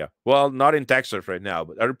good idea. Well, not in Texas right now,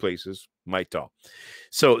 but other places might thaw.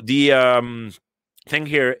 So the thing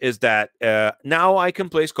here is that now I can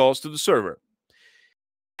place calls to the server.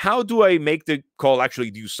 How do I make the call actually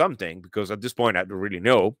do something? Because at this point, I don't really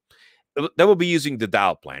know. That will be using the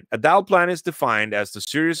dial plan. A dial plan is defined as the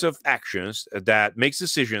series of actions that makes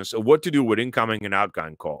decisions of what to do with incoming and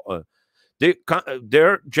outgoing call.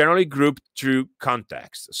 They're generally grouped through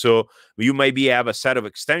context. So you maybe have a set of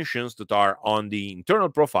extensions that are on the internal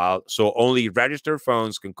profile, so only registered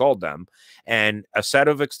phones can call them, and a set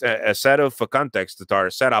of contexts that are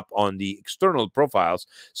set up on the external profiles.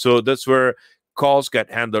 So that's where calls get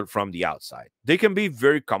handled from the outside. They can be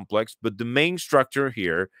very complex, but the main structure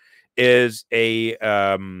here is a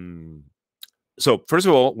so first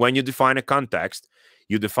of all, when you define a context,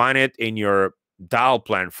 you define it in your dial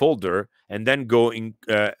plan folder, and then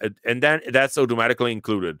and then that's automatically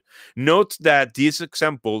included. Note that this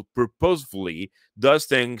example purposefully does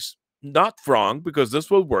things not wrong, because this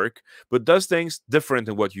will work, but does things different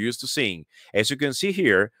than what you're used to seeing. As you can see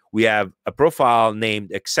here, we have a profile named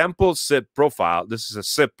example zip profile. This is a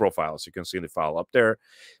zip profile, as you can see in the file up there.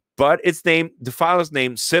 But the file is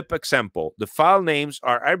named zip example. The file names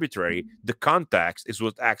are arbitrary. The context is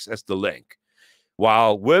what acts as the link.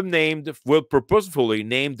 While we'll purposefully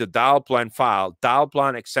name the dial plan file dial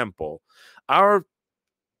plan example, our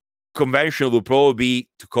convention will probably be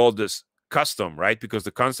to call this custom, right? Because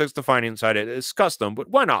the context defined inside it is custom, but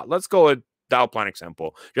why not? Let's call it dial plan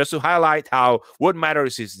example, just to highlight how what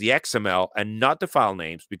matters is the XML and not the file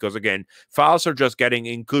names, because again, files are just getting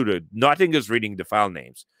included. Nothing is reading the file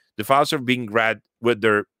names. The files are being read with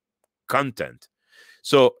their content.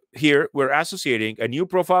 So here we're associating a new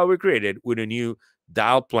profile we created with a new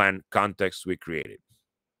dial plan context we created.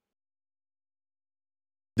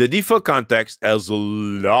 The default context has a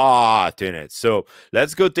lot in it. So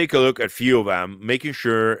let's go take a look at a few of them, making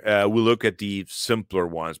sure we look at the simpler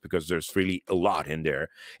ones, because there's really a lot in there.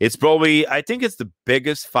 It's probably, I think it's the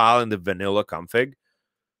biggest file in the vanilla config.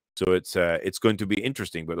 So it's going to be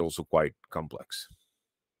interesting, but also quite complex.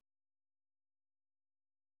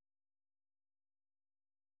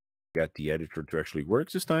 Got the editor to actually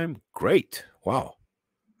work this time. Great. Wow.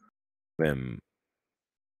 Dial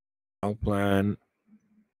plan.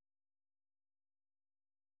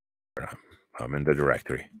 I'm in the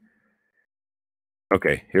directory.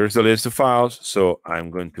 Okay, here's the list of files. So I'm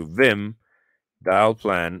going to vim dial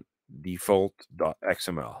plan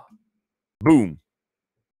default.xml. Boom.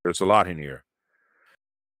 There's a lot in here.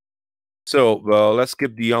 So let's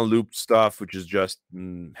skip the unlooped stuff, which is just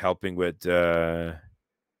helping with. This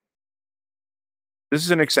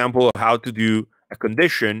is an example of how to do a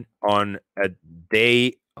condition on a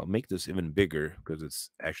day. I'll make this even bigger because it's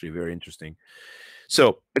actually very interesting.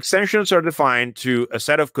 So extensions are defined to a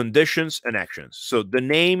set of conditions and actions. So the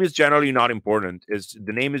name is generally not important.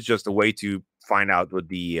 The name is just a way to find out what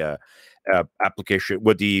the application,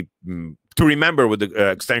 what the to remember what the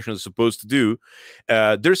extension is supposed to do.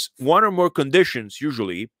 There's one or more conditions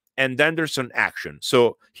usually, and then there's an action.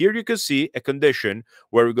 So here you can see a condition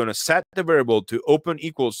where we're going to set the variable to open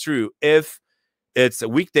equals true if it's a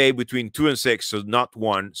weekday between 2 and 6, so not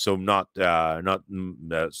 1, so not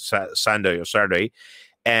Sunday or Saturday,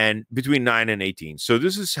 and between 9 and 18. So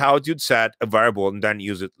this is how you'd set a variable and then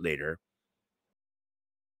use it later.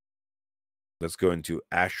 Let's go into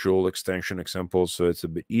actual extension examples so it's a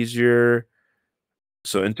bit easier.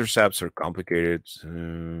 So intercepts are complicated.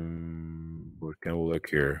 What can we look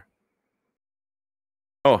here?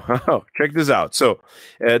 Oh, check this out. So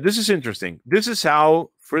this is interesting. This is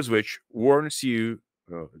how FreeSWITCH warns you.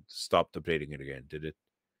 Oh, it stopped updating it again, did it?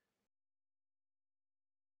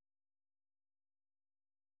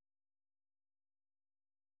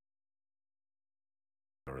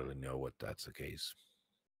 I don't really know what that's the case.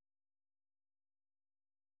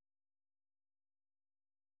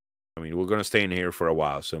 I mean, we're going to stay in here for a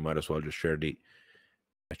while, so might as well just share the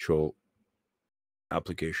actual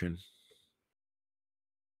application.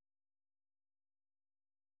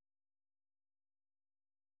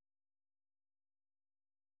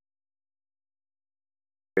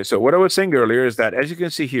 Okay, so what I was saying earlier is that, as you can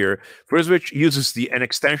see here, FreeSWITCH uses an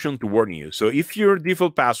extension to warn you. So if your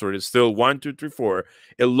default password is still 1234,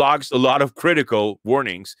 it logs a lot of critical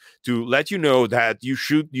warnings to let you know that you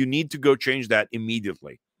need to go change that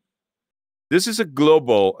immediately. This is a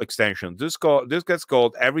global extension. This gets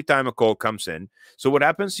called every time a call comes in. So what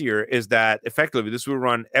happens here is that effectively this will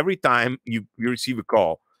run every time you receive a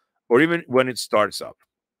call, or even when it starts up.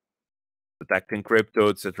 Detecting crypto,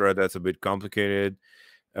 etc. That's a bit complicated.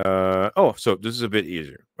 So this is a bit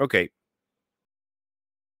easier. Okay.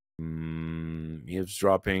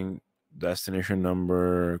 Eavesdropping, destination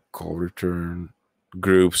number, call return,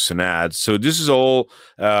 groups, and ads. So this is all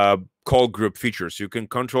call group features. You can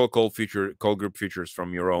control call group features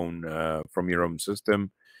from your own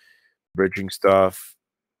system. Bridging stuff,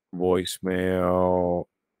 voicemail.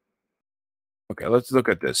 Okay, let's look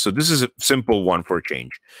at this. So this is a simple one for a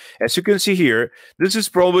change. As you can see here, this is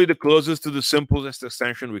probably the closest to the simplest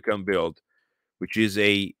extension we can build, which is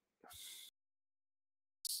a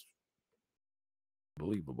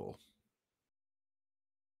believable.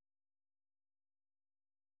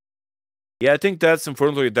 Yeah, I think that's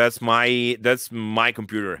unfortunately that's my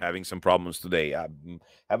computer having some problems today. I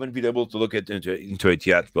haven't been able to look into it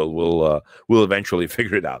yet, but we'll eventually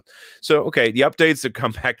figure it out. So okay, the updates that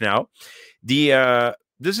come back now.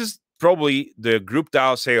 This is probably the group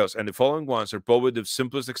dial sales, and the following ones are probably the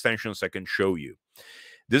simplest extensions I can show you.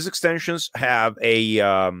 These extensions have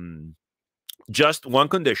a just one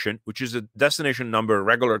condition, which is a destination number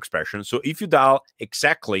regular expression. So if you dial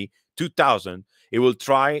exactly 2000, it will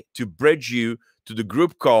try to bridge you to the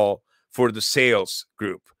group call for the sales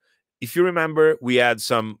group. If you remember, we had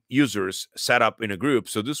some users set up in a group,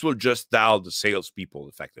 so this will just dial the salespeople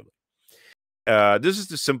effectively. This is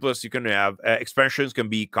the simplest you can have. Expressions can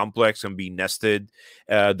be complex, can be nested.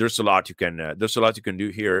 There's a lot you can do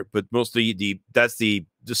here, but mostly the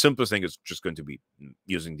simplest thing is just going to be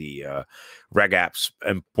using the reg apps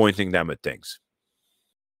and pointing them at things.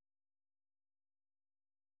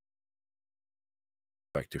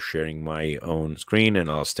 Back to sharing my own screen,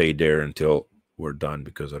 and I'll stay there until we're done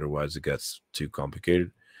because otherwise it gets too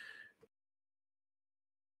complicated.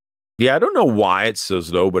 Yeah, I don't know why it's so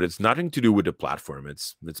slow, but it's nothing to do with the platform.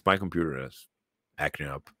 It's my computer that's acting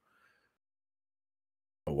up.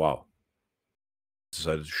 Oh wow!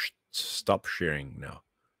 Decided to stop sharing now.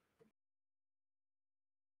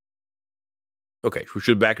 Okay, we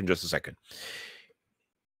should be back in just a second.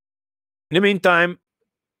 In the meantime,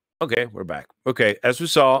 okay, we're back. Okay, as we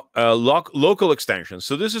saw, local extensions.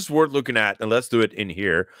 So this is worth looking at, and let's do it in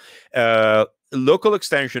here. Local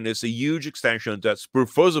extension is a huge extension that's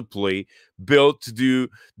purposefully built to do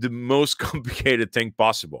the most complicated thing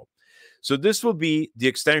possible. So this will be the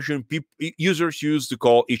extension users use to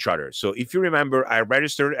call each other. So if you remember, I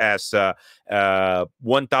registered as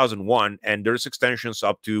 1001, and there's extensions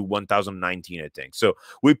up to 1019, I think. So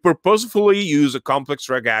we purposefully use a complex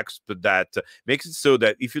regex that makes it so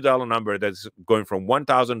that if you dial a number that's going from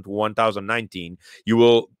 1000 to 1019, you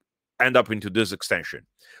will end up into this extension.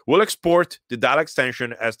 We'll export the dial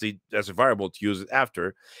extension as a variable to use it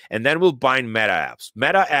after, and then we'll bind meta apps.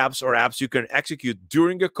 Meta apps are apps you can execute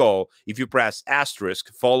during a call if you press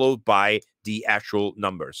asterisk followed by the actual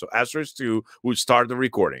number. So asterisk 2 will start the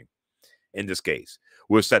recording. In this case,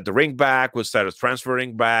 we'll set the ring back, we'll set a transfer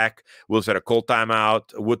ring back, we'll set a call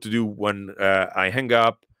timeout, what to do when I hang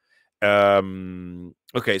up.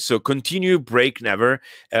 Okay, so continue, break, never.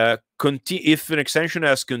 If an extension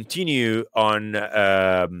has continue on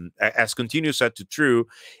as continue set to true,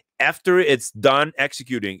 after it's done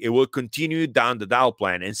executing, it will continue down the dial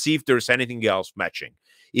plan and see if there's anything else matching.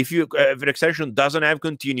 If an extension doesn't have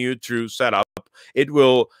continue true setup, it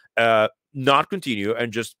will not continue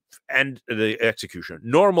and just end the execution.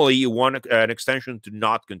 Normally, you want an extension to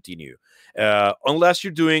not continue, unless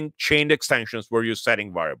you're doing chained extensions where you're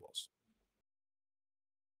setting variables.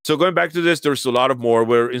 So going back to this, there's a lot of more.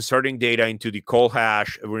 We're inserting data into the call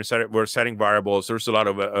hash. We're setting variables. There's a lot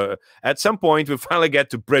of. At some point, we finally get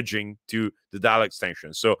to bridging to the dial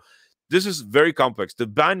extension. So this is very complex. The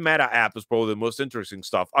bind meta app is probably the most interesting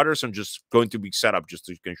stuff. Others are just going to be set up just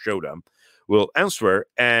so you can show them. We'll answer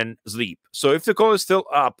and sleep. So if the call is still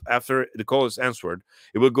up after the call is answered,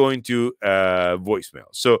 it will go into voicemail.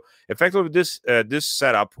 So effectively, this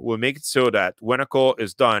setup will make it so that when a call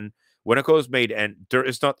is done, when a call is made and there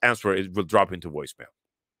is not answer, it will drop into voicemail.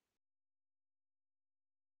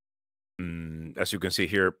 As you can see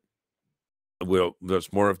here,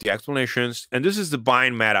 there's more of the explanations. And this is the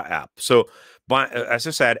bind meta app. So as I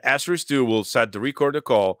said, asterisk 2 will set the record the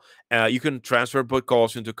call. You can transfer put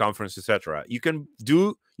calls into conference, etc. You can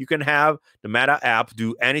have the meta app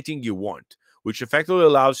do anything you want, which effectively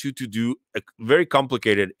allows you to do a very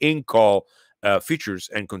complicated in-call features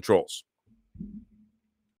and controls.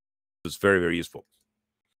 It's very, very useful.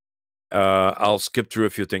 I'll skip through a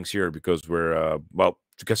few things here because we're, well,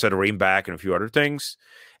 you can set a ring back and a few other things.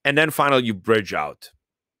 And then finally, you bridge out.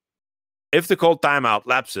 If the call timeout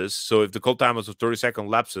lapses, so if the call timeout of 30-second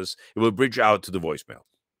lapses, it will bridge out to the voicemail.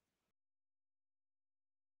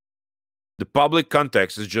 The public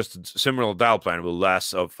context is just a similar dial plan with less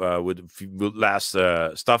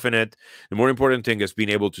stuff in it. The more important thing is being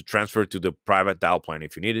able to transfer to the private dial plan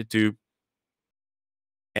if you needed to.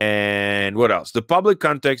 And what else? The public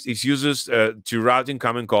context is uses to route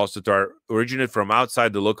incoming calls that are originated from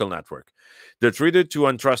outside the local network. They're treated to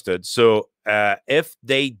untrusted. So if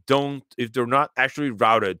they're not actually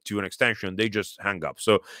routed to an extension, they just hang up.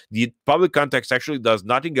 So the public context actually does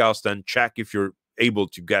nothing else than check if you're able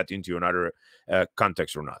to get into another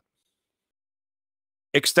context or not.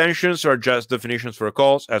 Extensions are just definitions for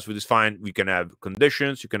calls. As we defined, we can have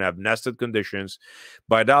conditions. You can have nested conditions.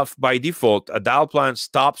 By default, a dial plan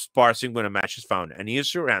stops parsing when a match is found and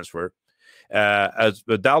here's your answer. As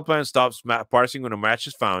the dial plan stops parsing when a match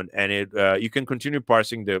is found, and you can continue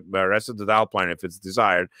parsing the rest of the dial plan if it's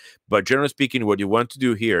desired. But generally speaking, what you want to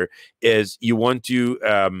do here is you want to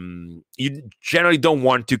you generally don't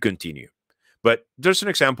want to continue. But there's an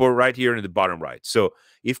example right here in the bottom right. So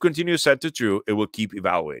if continue is set to true, it will keep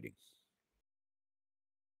evaluating.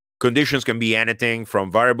 Conditions can be anything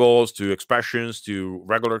from variables to expressions to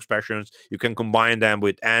regular expressions. You can combine them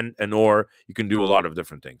with and or. You can do a lot of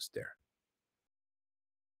different things there.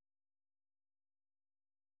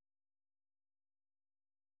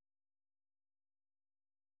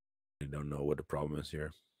 I don't know what the problem is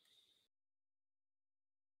here.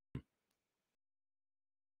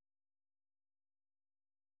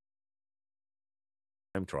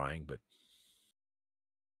 I'm trying, but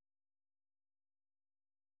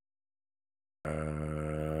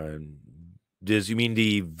you mean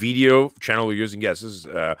the video channel we're using? Yes, this is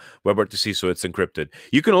WebRTC, so it's encrypted.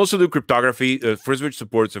 You can also do cryptography. FreeSWITCH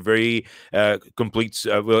supports a very complete,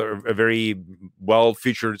 a very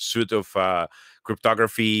well-featured suite of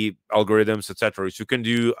cryptography algorithms, etc. So you can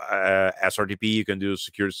do SRTP, you can do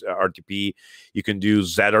secure RTP, you can do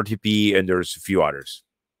ZRTP, and there's a few others.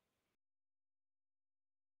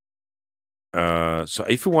 So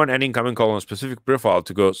if you want any incoming call on a specific profile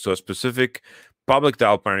to go to a specific public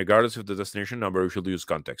dial plan, regardless of the destination number, you should use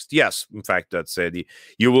context. Yes, in fact, that's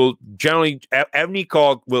you will generally, any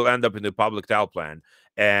call will end up in the public dial plan.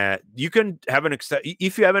 You can have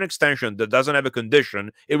if you have an extension that doesn't have a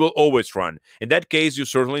condition, it will always run. In that case, you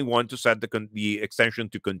certainly want to set the extension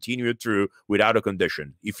to continue through without a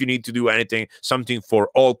condition. If you need to do something for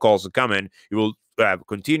all calls that come in, you will have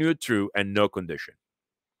continue through and no condition.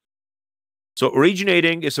 So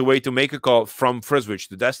originating is a way to make a call from FreeSWITCH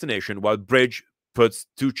to destination, while bridge puts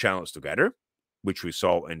two channels together, which we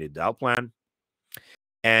saw in the dial plan.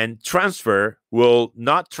 And transfer will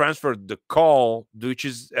not transfer the call, which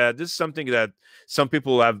is this is something that some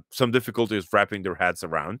people have some difficulties wrapping their heads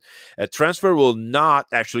around. Transfer will not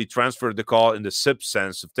actually transfer the call in the SIP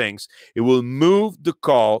sense of things. It will move the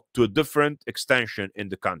call to a different extension in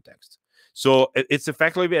the context. So it's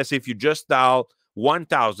effectively as if you just dial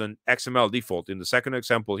 1000 XML default. In the second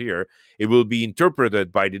example here, it will be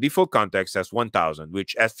interpreted by the default context as 1000,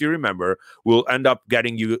 which, as you remember, will end up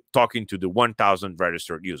getting you talking to the 1000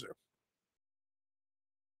 registered user.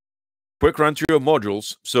 Quick run through of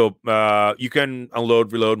modules. So you can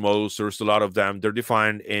unload, reload modules. There's a lot of them. They're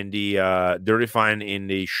defined in the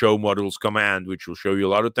show modules command, which will show you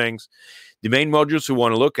a lot of things. The main modules we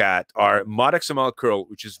want to look at are mod.xml curl,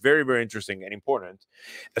 which is very, very interesting and important.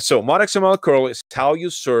 So mod.xml curl is how you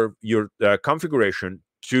serve your configuration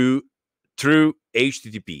through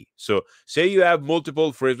HTTP. So say you have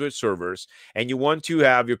multiple FreeSWITCH servers and you want to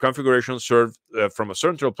have your configuration served from a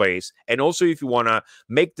central place. And also if you want to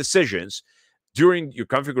make decisions during your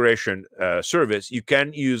configuration service, you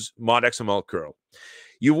can use mod.xml curl.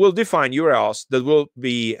 You will define URLs that will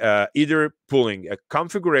be either pulling a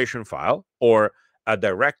configuration file or a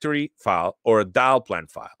directory file or a dial plan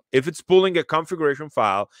file. If it's pulling a configuration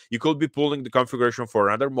file, you could be pulling the configuration for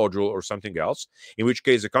another module or something else, in which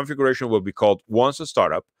case the configuration will be called once a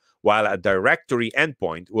startup, while a directory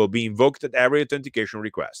endpoint will be invoked at every authentication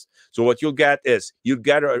request. So what you'll get is you'll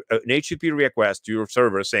get an HTTP request to your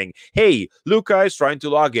server saying, hey, Luca is trying to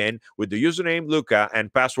log in with the username Luca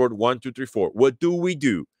and password 1234. What do we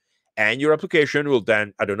do? And your application will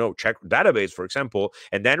then, I don't know, check database, for example,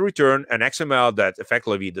 and then return an XML that's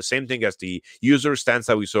effectively the same thing as the user stance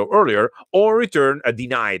that we saw earlier, or return a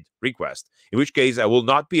denied request, in which case I will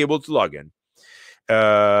not be able to log in.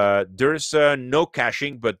 There's no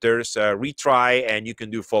caching, but there's a retry, and you can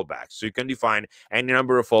do fallbacks. So you can define any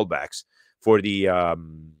number of fallbacks for the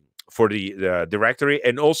directory,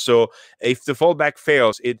 and also if the fallback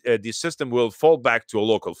fails, the system will fall back to a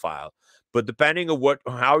local file. But depending on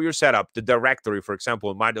how you're set up, the directory, for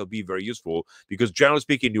example, might not be very useful because generally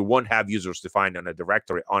speaking, you won't have users defined on a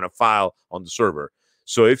directory on a file on the server.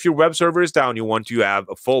 So if your web server is down, you want to have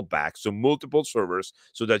a fallback, so multiple servers,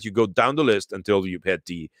 so that you go down the list until you hit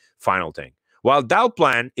the final thing. While dial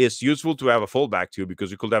plan is useful to have a fallback to,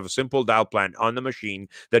 because you could have a simple dial plan on the machine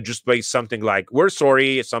that just plays something like, we're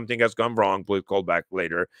sorry, something has gone wrong, please call back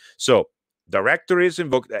later. So directory is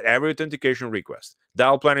invoked at every authentication request.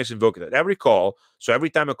 Dial plan is invoked at every call. So every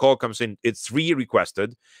time a call comes in, it's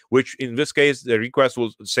re-requested, which in this case, the request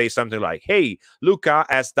will say something like, hey, Luca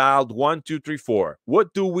has dialed 1234.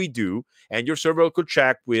 What do we do? And your server could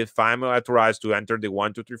check with family authorized to enter the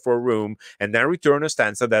 1234 room and then return a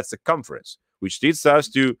stanza that's the conference, which leads us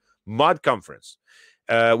to mod conference,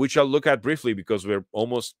 which I'll look at briefly because we're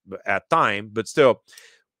almost at time, but still,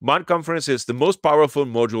 mod conference is the most powerful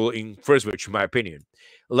module in FreeSWITCH, in my opinion.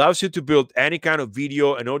 Allows you to build any kind of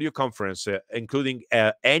video and audio conference, including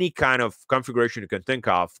any kind of configuration you can think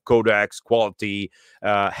of, codecs, quality,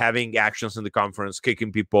 having actions in the conference,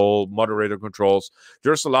 kicking people, moderator controls.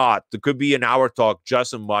 There's a lot. There could be an hour talk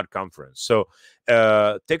just on mod conference. So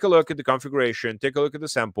take a look at the configuration, take a look at the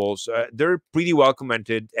samples. They're pretty well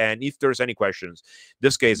commented. And if there's any questions, in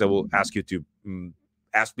this case, I will ask you to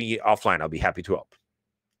ask me offline. I'll be happy to help.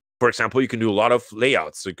 For example, you can do a lot of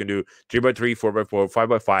layouts. So you can do 3x3, 4x4,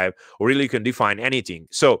 5x5, or really you can define anything.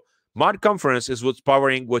 So mod conference is what's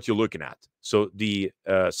powering what you're looking at. So the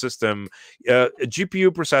system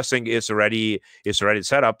GPU processing is already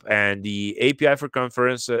set up, and the API for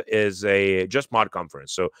conference is just mod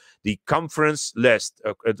conference. So the conference list,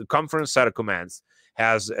 the conference set of commands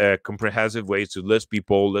has comprehensive ways to list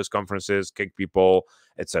people, list conferences, kick people,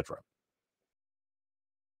 etc.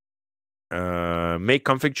 Make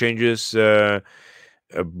config changes,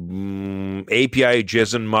 API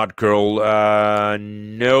JSON mod curl.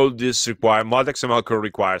 No, this mod XML curl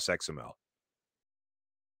requires XML.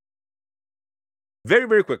 Very,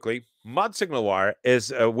 very quickly, mod SignalWire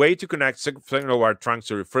is a way to connect SignalWire trunks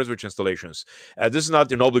to FreeSWITCH installations. This is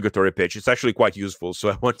not an obligatory pitch. It's actually quite useful, so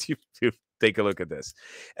I want you to take a look at this.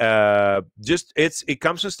 It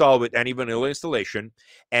comes installed with any vanilla installation,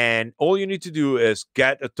 and all you need to do is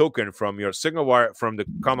get a token from your SignalWire from the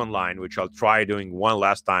command line, which I'll try doing one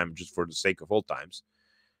last time just for the sake of old times,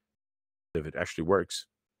 if it actually works.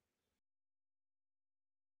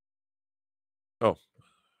 Oh.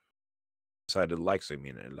 Decided it likes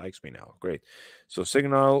me now. Great. So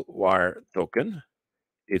SignalWire token.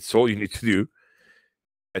 It's all you need to do.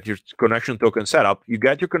 At your connection token setup, you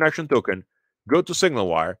get your connection token, go to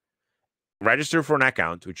SignalWire, register for an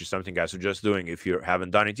account, which is something I suggest doing if you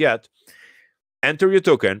haven't done it yet. Enter your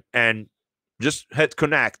token, and Just hit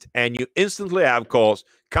connect, and you instantly have calls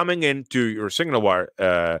coming into your SignalWire,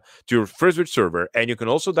 to your FreeSWITCH server, and you can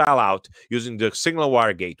also dial out using the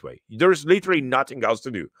SignalWire gateway. There's literally nothing else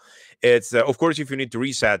to do. It's of course, if you need to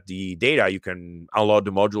reset the data, you can unload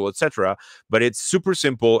the module, etc. But it's super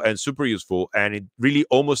simple and super useful, and it really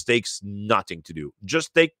almost takes nothing to do.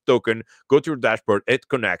 Just take token, go to your dashboard, hit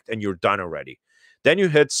connect, and you're done already. Then you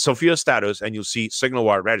hit Sophia status, and you'll see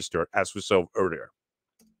SignalWire registered, as we saw earlier.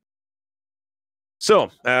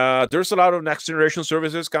 So there's a lot of next generation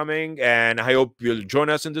services coming, and I hope you'll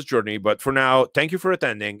join us in this journey. But for now, thank you for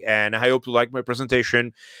attending, and I hope you like my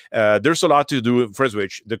presentation. There's a lot to do in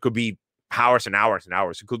FreeSWITCH. There could be hours and hours and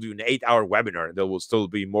hours. You could do an 8-hour webinar. There will still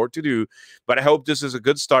be more to do, but I hope this is a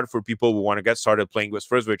good start for people who want to get started playing with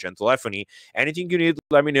FreeSWITCH and telephony. Anything you need,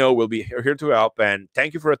 let me know. We'll be here to help. And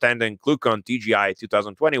thank you for attending ClueCon TGI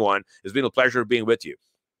 2021. It's been a pleasure being with you.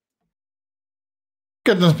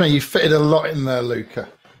 Goodness me, you fitted a lot in there, Luca.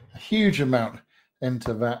 A huge amount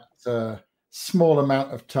into that small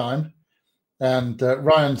amount of time. And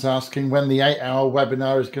Ryan's asking when the 8-hour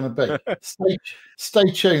webinar is going to be.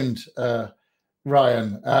 Stay tuned,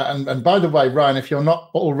 Ryan. And by the way, Ryan, if you're not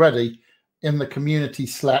already in the community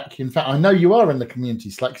Slack, in fact, I know you are in the community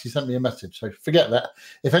Slack because you sent me a message, so forget that.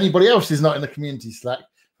 If anybody else is not in the community Slack,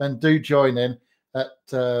 then do join in at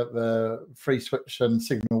the FreeSWITCH and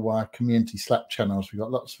SignalWire community Slack channels. We've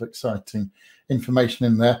got lots of exciting information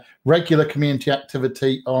in there. Regular community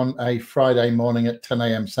activity on a Friday morning at 10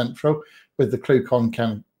 a.m. Central with the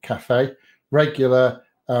ClueCon Cafe. Regular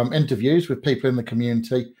interviews with people in the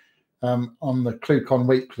community on the ClueCon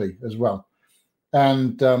Weekly as well.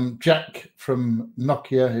 And Jack from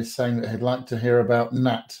Nokia is saying that he'd like to hear about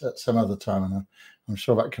NAT at some other time. And I'm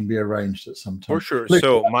sure that can be arranged at some time. For sure.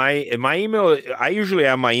 So my email, I usually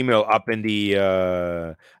have my email up in the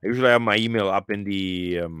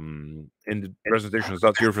in the presentation. It's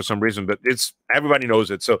not here for some reason, but it's everybody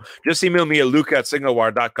knows it. So just email me at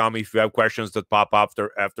luca@signalwire.com if you have questions that pop up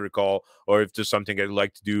after the call, or if there's something I'd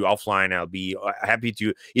like to do offline. I'll be happy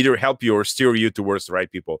to either help you or steer you towards the right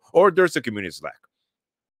people. Or there's the community Slack.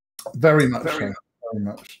 Very much so. Very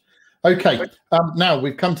much. Okay. Now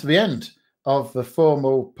we've come to the end of the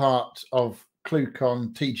formal part of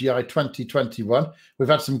ClueCon TGI 2021. We've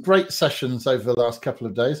had some great sessions over the last couple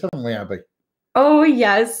of days, haven't we, Abby? Oh,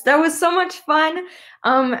 yes. That was so much fun.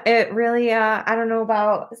 It really, I don't know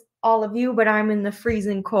about all of you, but I'm in the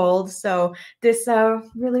freezing cold, so this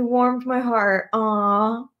really warmed my heart.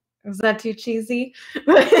 Aw, was that too cheesy?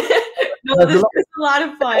 No, this was a lot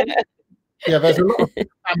of fun. Yeah, there's a lot of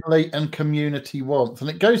family and community warmth, and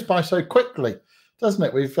it goes by so quickly, doesn't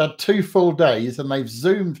it? We've had 2 full days and they've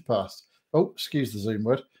zoomed past. Oh, excuse the Zoom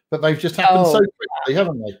word, but they've just happened so quickly,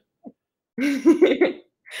 haven't they?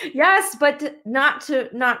 Yes, but not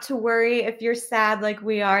to worry if you're sad like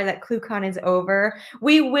we are that ClueCon is over.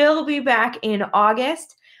 We will be back in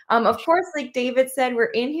August. Of course, like David said, we're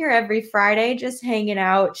in here every Friday, just hanging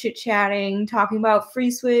out, chit-chatting, talking about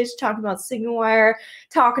FreeSWITCH, talking about SignalWire,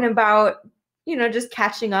 talking about, you know, just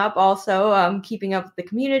catching up, also keeping up with the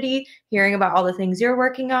community, hearing about all the things you're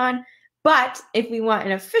working on. But if we want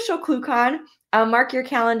an official ClueCon, mark your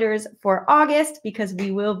calendars for August, because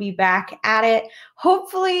we will be back at it.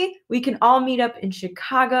 Hopefully, we can all meet up in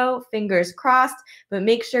Chicago, fingers crossed, but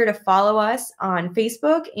make sure to follow us on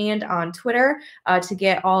Facebook and on Twitter to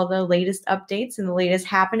get all the latest updates and the latest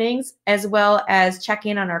happenings, as well as check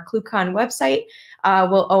in on our ClueCon website.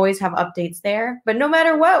 We'll always have updates there. But no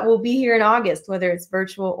matter what, we'll be here in August, whether it's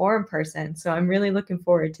virtual or in person. So I'm really looking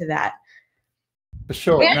forward to that. For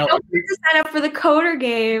sure. And don't forget to sign up for the Coder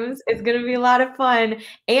Games. It's going to be a lot of fun.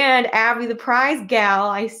 And Abby, the prize gal,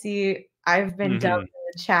 I see I've been dubbed in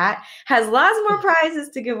the chat, has lots more prizes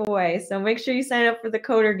to give away. So make sure you sign up for the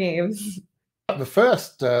Coder Games. The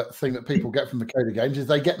first thing that people get from the Coder Games is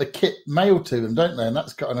they get the kit mailed to them, don't they? And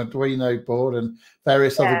that's got an Arduino board and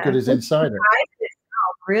various other goodies inside it.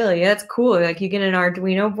 Oh, really? That's cool. Like you get an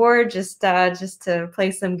Arduino board just to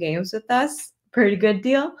play some games with us. Pretty good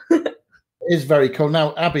deal. It is very cool.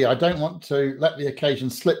 Now, Abby, I don't want to let the occasion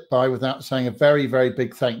slip by without saying a very, very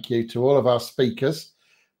big thank you to all of our speakers,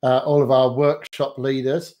 all of our workshop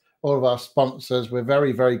leaders, all of our sponsors. We're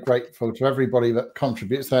very, very grateful to everybody that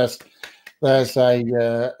contributes. There's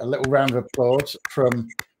a little round of applause from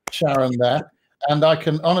Sharon there. And I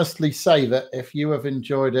can honestly say that if you have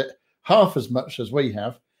enjoyed it half as much as we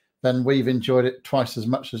have, then we've enjoyed it twice as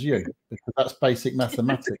much as you, because that's basic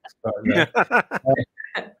mathematics.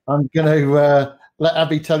 I'm going to let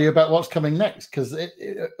Abby tell you about what's coming next, because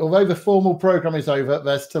although the formal program is over,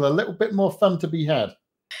 there's still a little bit more fun to be had.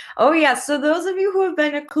 Oh yeah, so those of you who have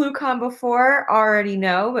been to ClueCon before already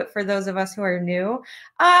know, but for those of us who are new,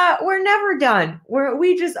 we're never done.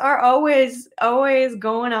 We just are always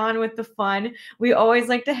going on with the fun. We always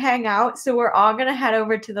like to hang out, so we're all gonna head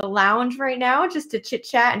over to the lounge right now just to chit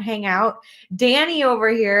chat and hang out. Danny over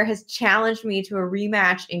here has challenged me to a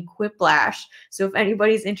rematch in Quiplash, so if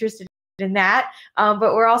anybody's interested in that,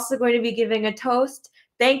 but we're also going to be giving a toast.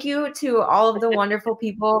 Thank you to all of the wonderful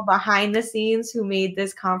people behind the scenes who made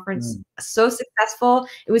this conference so successful.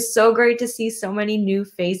 It was so great to see so many new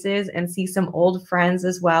faces and see some old friends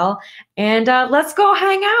as well. And let's go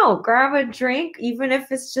hang out, grab a drink, even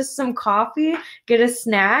if it's just some coffee, get a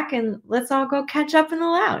snack, and let's all go catch up in the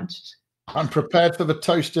lounge. I'm prepared for the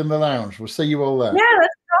toast in the lounge. We'll see you all there. Yeah,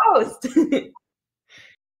 let's toast.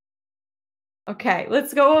 Okay,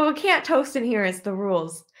 let's go. Well, we can't toast in here. It's the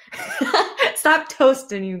rules. Stop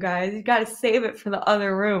toasting, you guys. You got to save it for the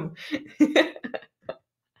other room. Okay.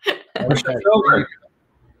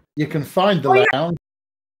 You can find the lounge.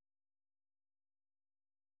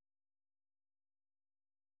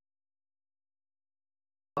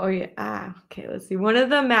 Oh yeah. Okay. Let's see. One of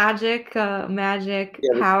the magic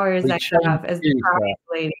powers I have as the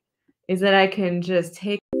lady is that I can just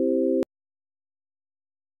take